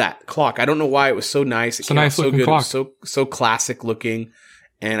love that clock. I don't know why it was so nice. It's a nice looking clock. It was so classic looking.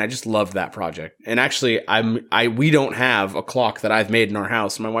 And I just loved that project. And actually we don't have a clock that I've made in our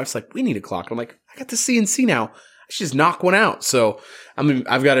house. And my wife's like, we need a clock. I'm like, I got the CNC now. I should just knock one out. So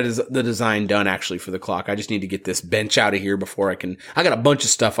I've got the design done actually for the clock. I just need to get this bench out of here before I got a bunch of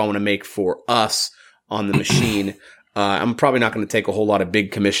stuff I want to make for us on the machine. I'm probably not going to take a whole lot of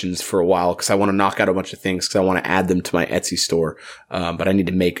big commissions for a while because I want to knock out a bunch of things because I want to add them to my Etsy store. But I need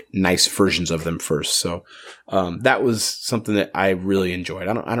to make nice versions of them first. So, that was something that I really enjoyed.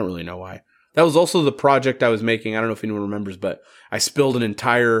 I don't really know why. That was also the project I was making. I don't know if anyone remembers, but I spilled an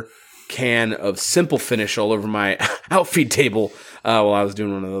entire can of Simple Finish all over my outfeed table while I was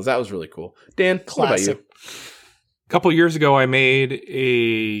doing one of those. That was really cool. Dan, Classic. What about you? A couple years ago, I made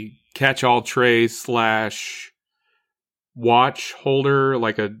a catch-all tray / watch holder,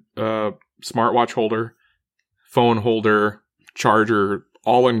 like a smartwatch holder, phone holder, charger,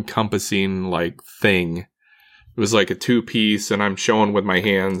 all-encompassing like thing. It was like a 2-piece, and I'm showing with my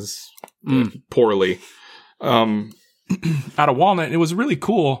hands poorly. Out of walnut, it was really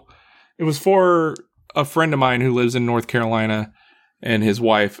cool. It was for a friend of mine who lives in North Carolina, and his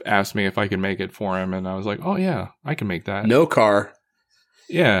wife asked me if I could make it for him, and I was like, oh yeah, I can make that. No car.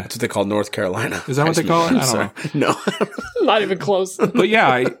 Yeah. That's what they call North Carolina. Is that what they call it? I don't know. No. Not even close. But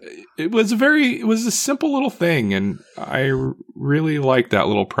yeah, it was a simple little thing, and I really liked that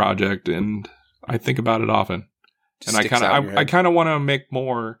little project, and I think about it often. And I kind of want to make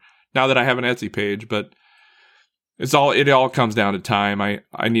more now that I have an Etsy page, but it all comes down to time.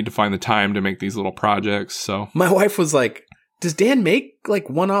 I need to find the time to make these little projects. So my wife was like, does Dan make like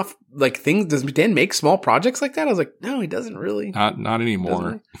one-off like things? Does Dan make small projects like that? I was like, no, he doesn't really. Not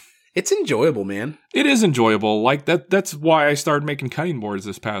anymore. It's enjoyable, man. It is enjoyable. Like that's why I started making cutting boards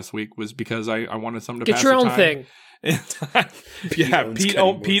this past week, was because I wanted something to Get pass your the own time. thing.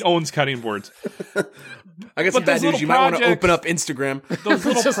 Pete owns cutting boards. I got some bad news. You might want to open up Instagram. Those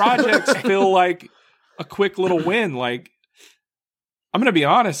little projects feel like a quick little win. Like, I'm going to be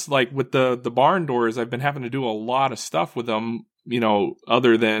honest, like with the barn doors, I've been having to do a lot of stuff with them,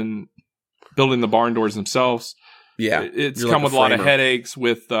 other than building the barn doors themselves. Yeah. It's come with a lot of headaches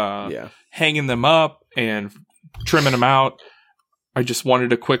with hanging them up and trimming them out. I just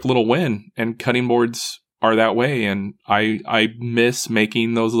wanted a quick little win, and cutting boards are that way. And I miss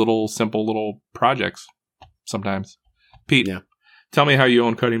making those little simple little projects sometimes. Pete, tell me how you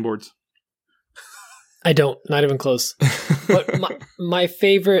own cutting boards. I don't, not even close. But my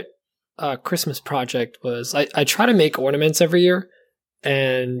favorite Christmas project was I try to make ornaments every year,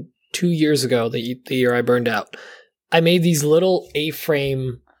 and 2 years ago, the year I burned out, I made these little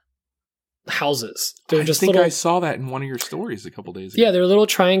A-frame houses. They're just I saw that in one of your stories a couple days ago. Yeah, they're little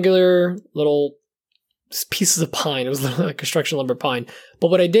triangular little pieces of pine. It was like construction lumber pine.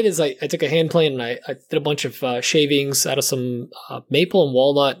 But what I did is I took a hand plane and I did a bunch of shavings out of some maple and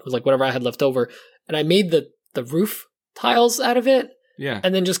walnut, like whatever I had left over, and I made the roof tiles out of it. Yeah.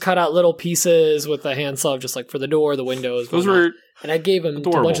 And then just cut out little pieces with a handsaw, just like for the door, the windows. Those were and I gave them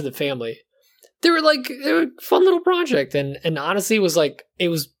adorable. to a bunch of the family. They were a fun little project, and honestly, it was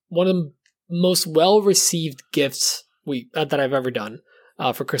one of the most well received gifts that I've ever done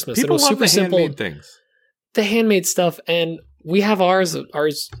for Christmas. People it was love super the simple. handmade things. The handmade stuff, and we have ours.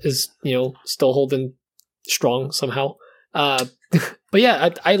 Ours is still holding strong somehow. But yeah,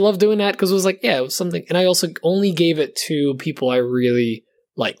 I love doing that because it was it was something, and I also only gave it to people I really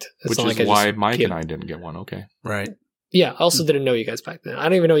liked. Which is why Mike and I didn't get one. Okay, right. Yeah, I also didn't know you guys back then. I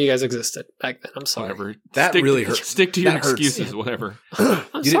didn't even know you guys existed back then. I'm sorry. Whatever. That really hurts. Stick to your excuses, whatever.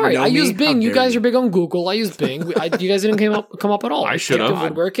 I'm sorry. I use Bing. You guys are big on Google. I use Bing. You guys didn't come up at all. I should have.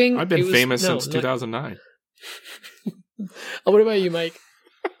 Woodworking. I've been famous since 2009. What about you, Mike?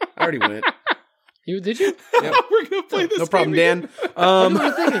 I already went. You did you? Yep. We're gonna play this. No problem, Dan. What do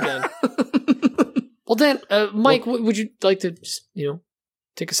you think again? Well, Dan, Mike, would you like to just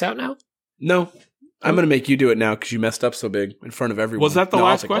take us out now? No. I'm going to make you do it now because you messed up so big in front of everyone. Was that the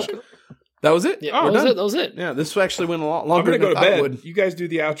last question? That was it? Yeah, that was it. Yeah, this actually went a lot I'm longer going to than go I to thought bed. it would. You guys do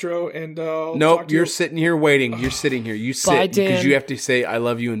the outro and Nope, you're sitting here waiting. You're sitting here. You Bye, sit because Dan. you have to say I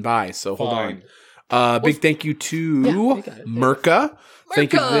love you and bye. So hold Fine. on. Big thank you to Merca.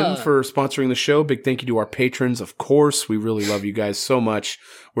 Thank you to them for sponsoring the show. Big thank you to our patrons, of course. We really love you guys so much.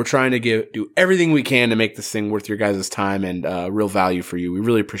 We're trying to do everything we can to make this thing worth your guys' time and real value for you. We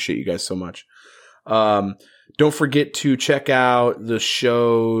really appreciate you guys so much. Don't forget to check out the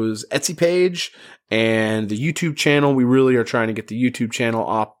show's Etsy page and the YouTube channel. We really are trying to get the YouTube channel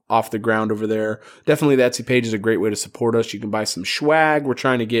off the ground over there. Definitely the Etsy page is a great way to support us. You can buy some swag. We're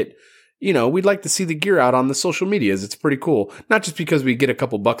trying to get, we'd like to see the gear out on the social medias. It's pretty cool. Not just because we get a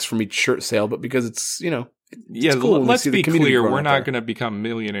couple bucks from each shirt sale, but because it's, it's cool when we let's see the be community clear. growing We're out not there. going to become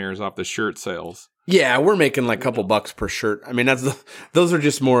millionaires off the shirt sales. Yeah, we're making like a couple bucks per shirt. I mean, those are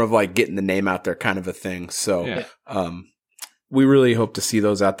just more of like getting the name out there kind of a thing. So, we really hope to see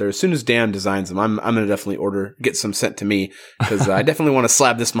those out there as soon as Dan designs them. I'm going to definitely get some sent to me because I definitely want to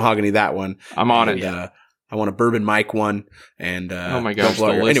slab this mahogany, that one. I'm on it. I want a bourbon Mike one. And, oh my gosh,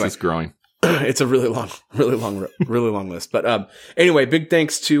 the list is growing. It's a really long list. But, anyway, big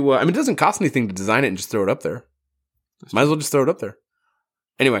thanks to, it doesn't cost anything to design it and just throw it up there. Might as well just throw it up there.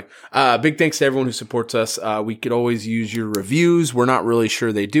 Anyway, big thanks to everyone who supports us. We could always use your reviews. We're not really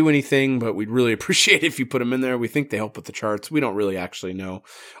sure they do anything, but we'd really appreciate it if you put them in there. We think they help with the charts. We don't really actually know.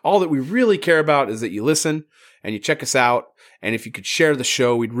 All that we really care about is that you listen and you check us out. And if you could share the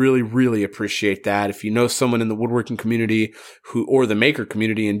show, we'd really, really appreciate that. If you know someone in the woodworking community or the maker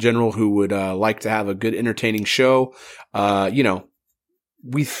community in general who would like to have a good, entertaining show,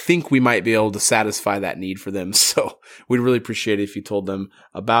 we think we might be able to satisfy that need for them. So we'd really appreciate it if you told them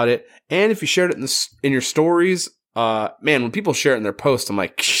about it. And if you shared it in your stories, man, when people share it in their posts, I'm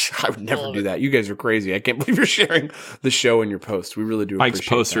like, I would never do that. You guys are crazy. I can't believe you're sharing the show in your post. We really do Mike's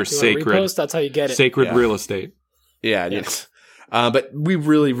appreciate posts are that. sacred. Repost, that's how you get it. Sacred real estate. Yeah, it is. But we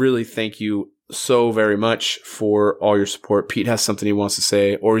really, really thank you so very much for all your support. Pete has something he wants to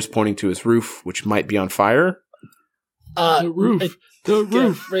say, or he's pointing to his roof, which might be on fire. The roof. The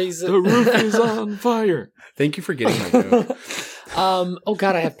roof is on fire. Thank you for getting my joke. Oh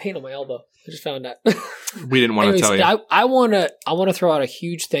God, I have pain on my elbow. I just found that. We didn't want to tell you. I want to throw out a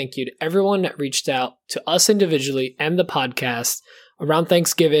huge thank you to everyone that reached out to us individually and the podcast around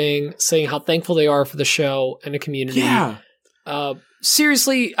Thanksgiving, saying how thankful they are for the show and the community. Yeah.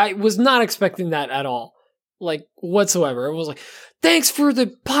 seriously, I was not expecting that at all. Like, whatsoever. It was like, thanks for the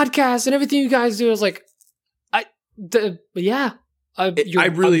podcast and everything you guys do. I was like, yeah. I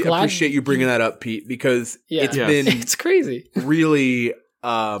really appreciate you bringing that up, Pete, because it's crazy. Really,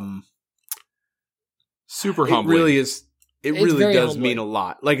 super humbling. It really does mean a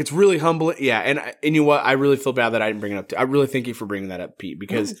lot. Like, it's really humbling. Yeah. And you know what? I really feel bad that I didn't bring it up. I really thank you for bringing that up, Pete,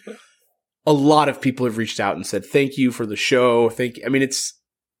 because a lot of people have reached out and said, thank you for the show. Thank you. I mean,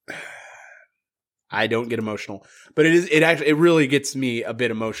 I don't get emotional, but it really gets me a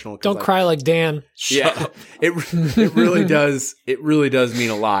bit emotional. Don't cry like Dan. Yeah, it really does. It really does mean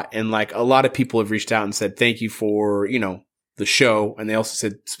a lot. And like, a lot of people have reached out and said, thank you for, the show. And they also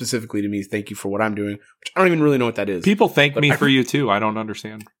said specifically to me, thank you for what I'm doing, which I don't even really know what that is. People thank me for you too. I don't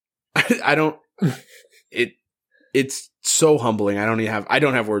understand. It's so humbling. I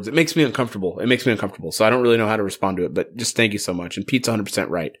don't have words. It makes me uncomfortable. So I don't really know how to respond to it, but just thank you so much. And Pete's 100%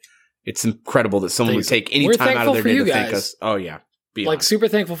 right. It's incredible that someone would take any time out of their day to thank us. Oh yeah. Like, super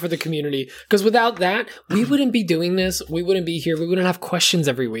thankful for the community. Because without that, we wouldn't be doing this. We wouldn't be here. We wouldn't have questions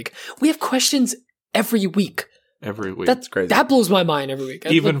every week. We have questions every week. That's crazy. That blows my mind every week.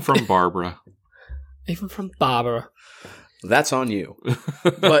 Even from Barbara. Even from Barbara. That's on you.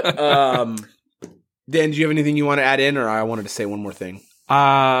 But, Dan, do you have anything you want to add in, or I wanted to say one more thing?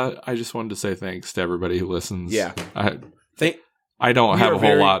 I just wanted to say thanks to everybody who listens. Yeah. I don't have a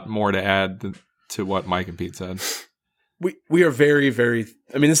whole lot more to add to what Mike and Pete said. We are very, very,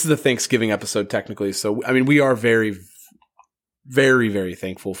 I mean, this is the Thanksgiving episode technically. So, I mean, we are very, very, very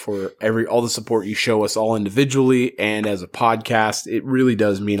thankful for all the support you show us all individually and as a podcast. It really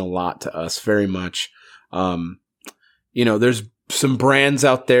does mean a lot to us, very much. There's some brands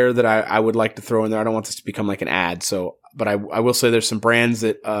out there that I would like to throw in there. I don't want this to become like an ad. But I will say there's some brands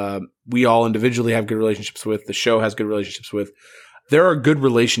that we all individually have good relationships with. The show has good relationships with. There are good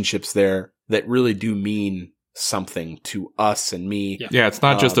relationships there that really do mean something to us and me. Yeah, it's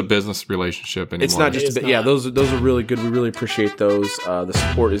not just a business relationship anymore. It's not just those are really good. We really appreciate those. The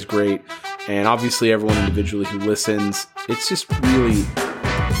support is great. And obviously everyone individually who listens, it's just really,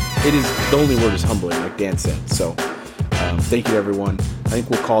 the only word is humbling, like Dan said. So thank you, everyone. I think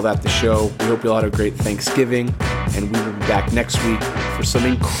we'll call that the show. We hope you all had a great Thanksgiving, and we will be back next week for some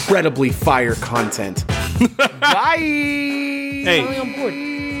incredibly fire content. Bye! Hey. On board.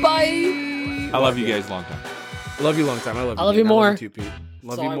 Bye! I love you guys long time. Love you long time. I love you. I love you more. I love you too, Pete.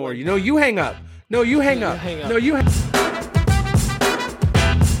 Love you more. You hang up. No, you hang up. No, you hang up.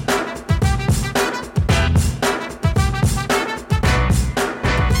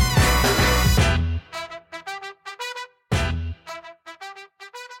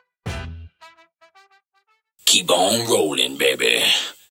 Keep on rolling, baby.